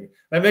nothing.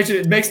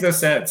 It makes no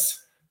sense.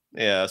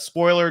 Yeah,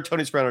 spoiler: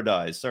 Tony Soprano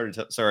dies. Sorry,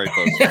 folks.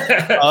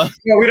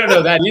 No, we don't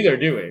know that either,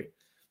 do we?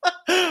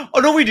 Oh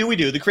no, we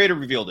do. The creator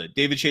revealed it.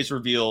 David Chase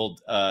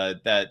revealed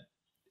that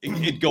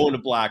it going to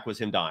black was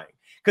him dying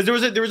because there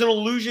was an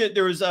illusion.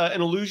 There was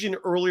an illusion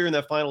earlier in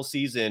that final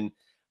season.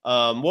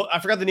 Well, I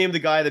forgot the name of the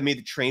guy that made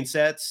the train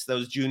sets.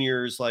 Those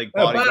juniors like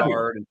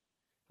bodyguard. And,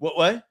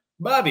 what?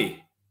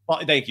 Bobby.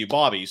 Thank you,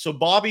 Bobby. So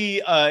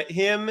Bobby,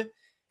 him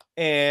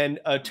and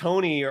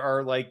Tony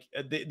are like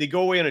they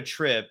go away on a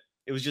trip.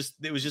 It was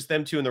just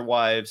them two and their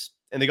wives,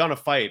 and they got in a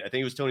fight. I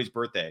think it was Tony's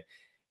birthday,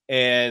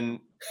 and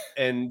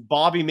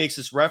Bobby makes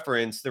this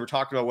reference. They were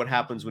talking about what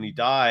happens when you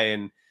die,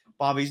 and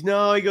Bobby's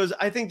no. He goes,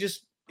 I think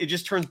it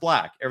just turns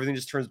black. Everything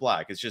just turns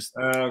black. It's just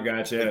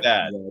gotcha. Like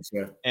that.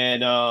 Gotcha.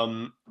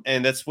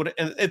 And that's what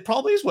and it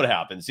probably is what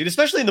happens. Dude,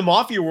 especially in the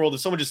mafia world, if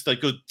someone just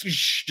like goes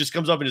just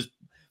comes up and just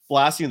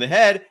blasts you in the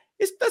head.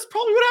 That's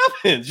probably what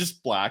happens.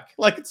 Just black,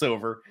 like it's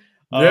over.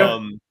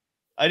 Yeah.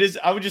 I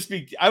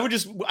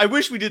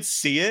wish we did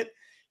see it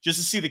just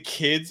to see the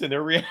kids and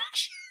their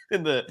reaction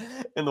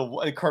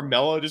and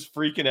Carmelo just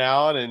freaking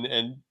out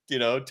and you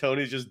know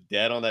Tony's just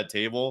dead on that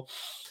table.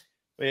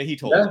 But yeah, he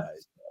told us.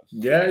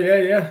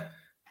 Yeah.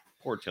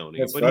 Poor Tony.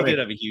 That's but funny.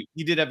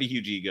 he did have a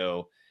huge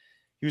ego.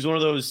 He was one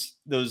of those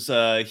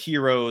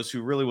heroes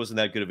who really wasn't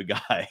that good of a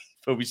guy,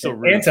 but we still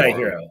really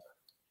anti-hero.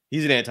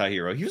 He's an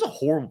anti-hero. He was a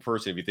horrible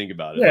person if you think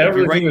about it. Yeah, I don't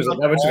really think he was that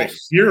much of a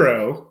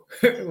hero.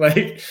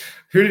 Like,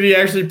 who did he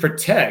actually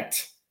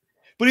protect?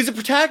 But he's a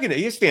protagonist.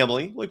 He has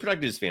family. Well, he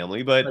protected his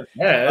family, but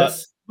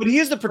yes. But he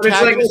is the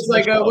protagonist. It's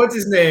like what's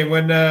his name?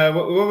 When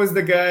what was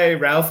the guy?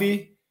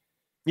 Ralphie?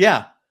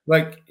 Yeah.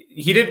 Like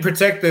he didn't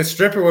protect the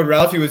stripper when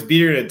Ralphie was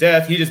beating her to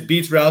death. He just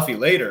beats Ralphie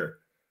later.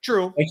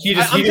 True. Like he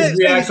just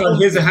reacts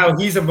on how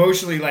he's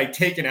emotionally like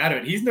taken out of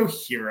it. He's no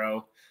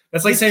hero.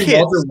 That's like saying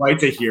Walter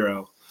White's a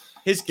hero.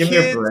 His Give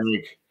kids, me a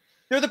break.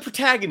 They're the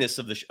protagonists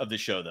of the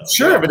show, though.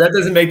 Sure, but that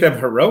doesn't make them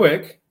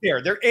heroic.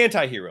 They're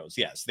anti-heroes.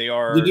 Yes, they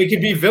are. They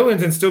could be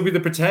villains and still be the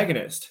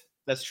protagonist.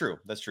 That's true.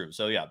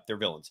 So yeah, they're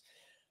villains.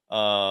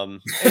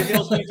 Anything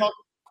else we can talk?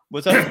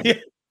 What's up? Yeah.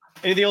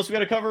 Anything else we got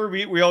to cover?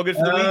 We all good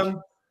for the week?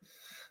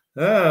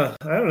 I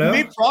don't know.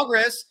 We made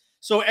progress.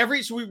 So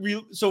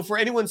for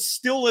anyone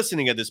still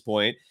listening at this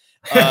point,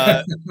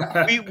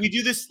 we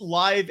do this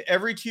live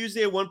every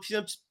Tuesday at 1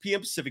 p.m.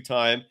 Pacific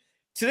time.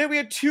 Today we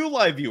had 2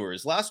 live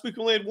viewers. Last week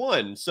we only had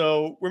 1,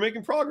 so we're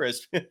making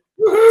progress.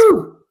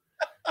 Woohoo!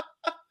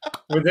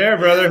 We're there,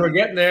 brother. We're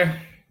getting there.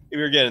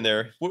 We're getting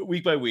there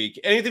week by week.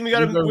 Anything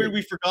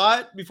we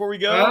forgot before we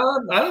go?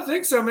 I don't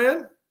think so,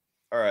 man.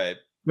 All right.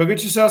 Go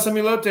get yourself some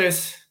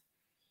elotes.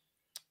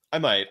 I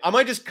might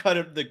just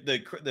cut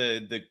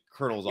the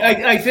kernels off.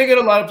 I think in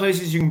a lot of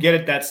places you can get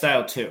it that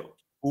style too.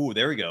 Ooh,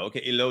 there we go.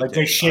 Okay, elote. Like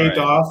they shaved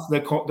off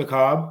the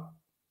cob.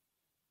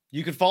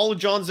 You can follow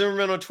John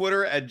Zimmerman on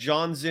Twitter at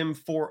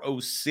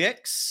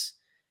JohnZim406.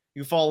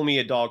 You can follow me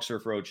at Dog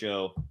Surfer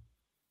Ocho.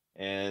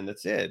 And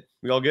that's it.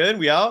 We all good?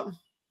 We out?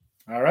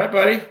 All right,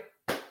 buddy.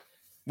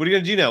 What are you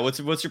gonna do now? What's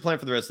your plan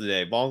for the rest of the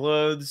day? Bong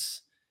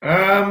loads?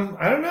 I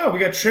don't know. We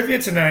got trivia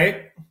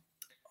tonight.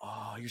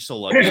 Oh, you're so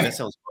lucky. That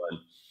sounds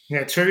fun.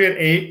 Yeah, trivia at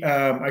 8.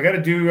 I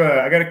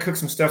gotta cook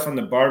some stuff on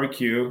the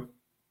barbecue.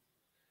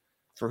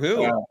 For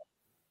who?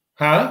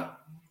 Huh?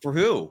 For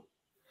who?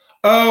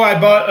 Oh, I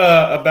bought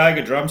a bag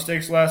of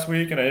drumsticks last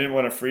week, and I didn't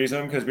want to freeze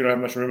them because we don't have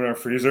much room in our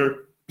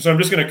freezer. So I'm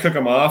just going to cook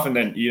them off and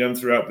then eat them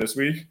throughout this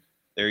week.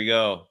 There you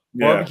go.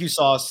 Yeah. Barbecue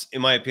sauce,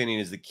 in my opinion,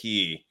 is the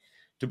key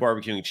to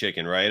barbecuing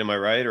chicken, right? Am I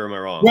right or am I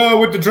wrong? Well,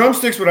 with the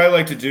drumsticks, what I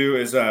like to do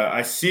is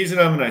I season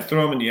them and I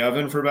throw them in the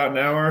oven for about an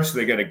hour so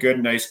they get a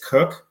good, nice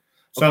cook.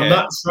 So Okay. I'm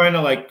not trying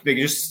to they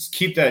just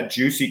keep that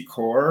juicy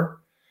core.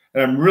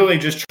 And I'm really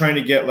just trying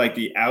to get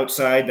the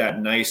outside, that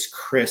nice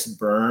crisp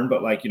burn,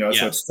 but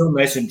so it's still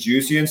nice and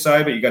juicy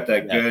inside, but you got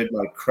that good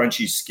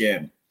crunchy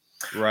skin.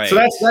 Right. So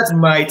that's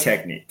my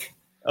technique.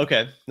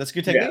 Okay. That's a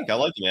good technique. I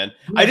like it, man.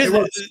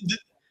 Yeah,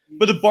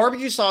 But the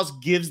barbecue sauce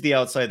gives the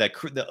outside that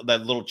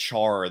little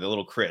char, the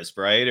little crisp,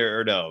 right?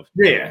 Or no?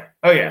 Yeah.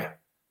 Oh yeah.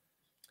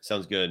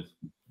 Sounds good.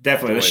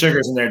 Definitely. The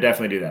sugars in there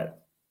definitely do that.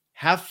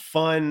 Have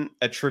fun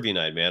at trivia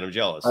night, man. I'm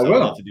jealous. I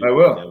will. I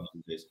will.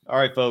 All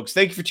right, folks.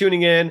 Thank you for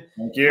tuning in.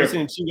 Thank you.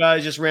 Listening to two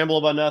guys just ramble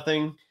about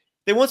nothing.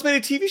 They once made a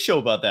TV show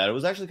about that. It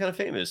was actually kind of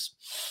famous.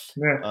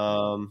 Yeah.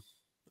 All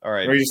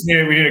right. We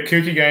need a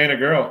kooky guy and a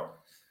girl.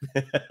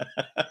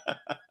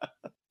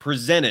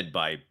 Presented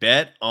by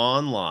Bet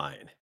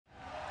Online.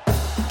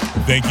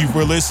 Thank you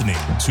for listening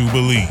to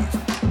Believe.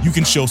 You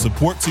can show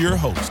support to your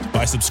host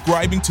by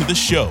subscribing to the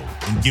show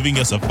and giving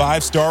us a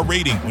 5-star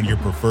rating on your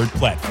preferred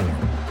platform.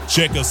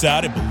 Check us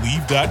out at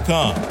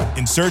Believe.com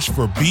and search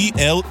for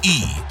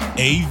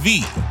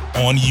BLEAV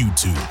on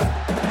YouTube.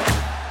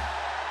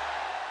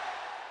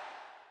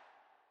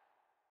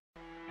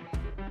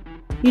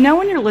 You know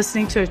when you're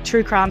listening to a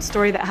true crime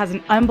story that has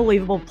an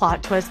unbelievable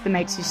plot twist that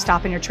makes you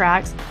stop in your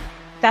tracks?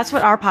 That's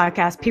what our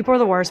podcast, People Are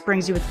the Worst,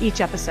 brings you with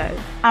each episode.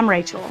 I'm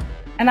Rachel.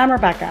 And I'm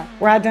Rebecca.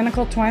 We're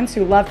identical twins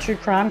who love true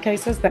crime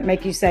cases that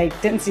make you say,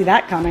 didn't see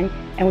that coming,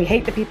 and we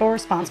hate the people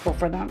responsible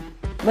for them.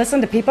 Listen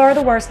to People Are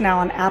the Worst now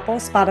on Apple,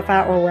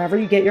 Spotify, or wherever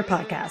you get your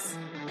podcasts.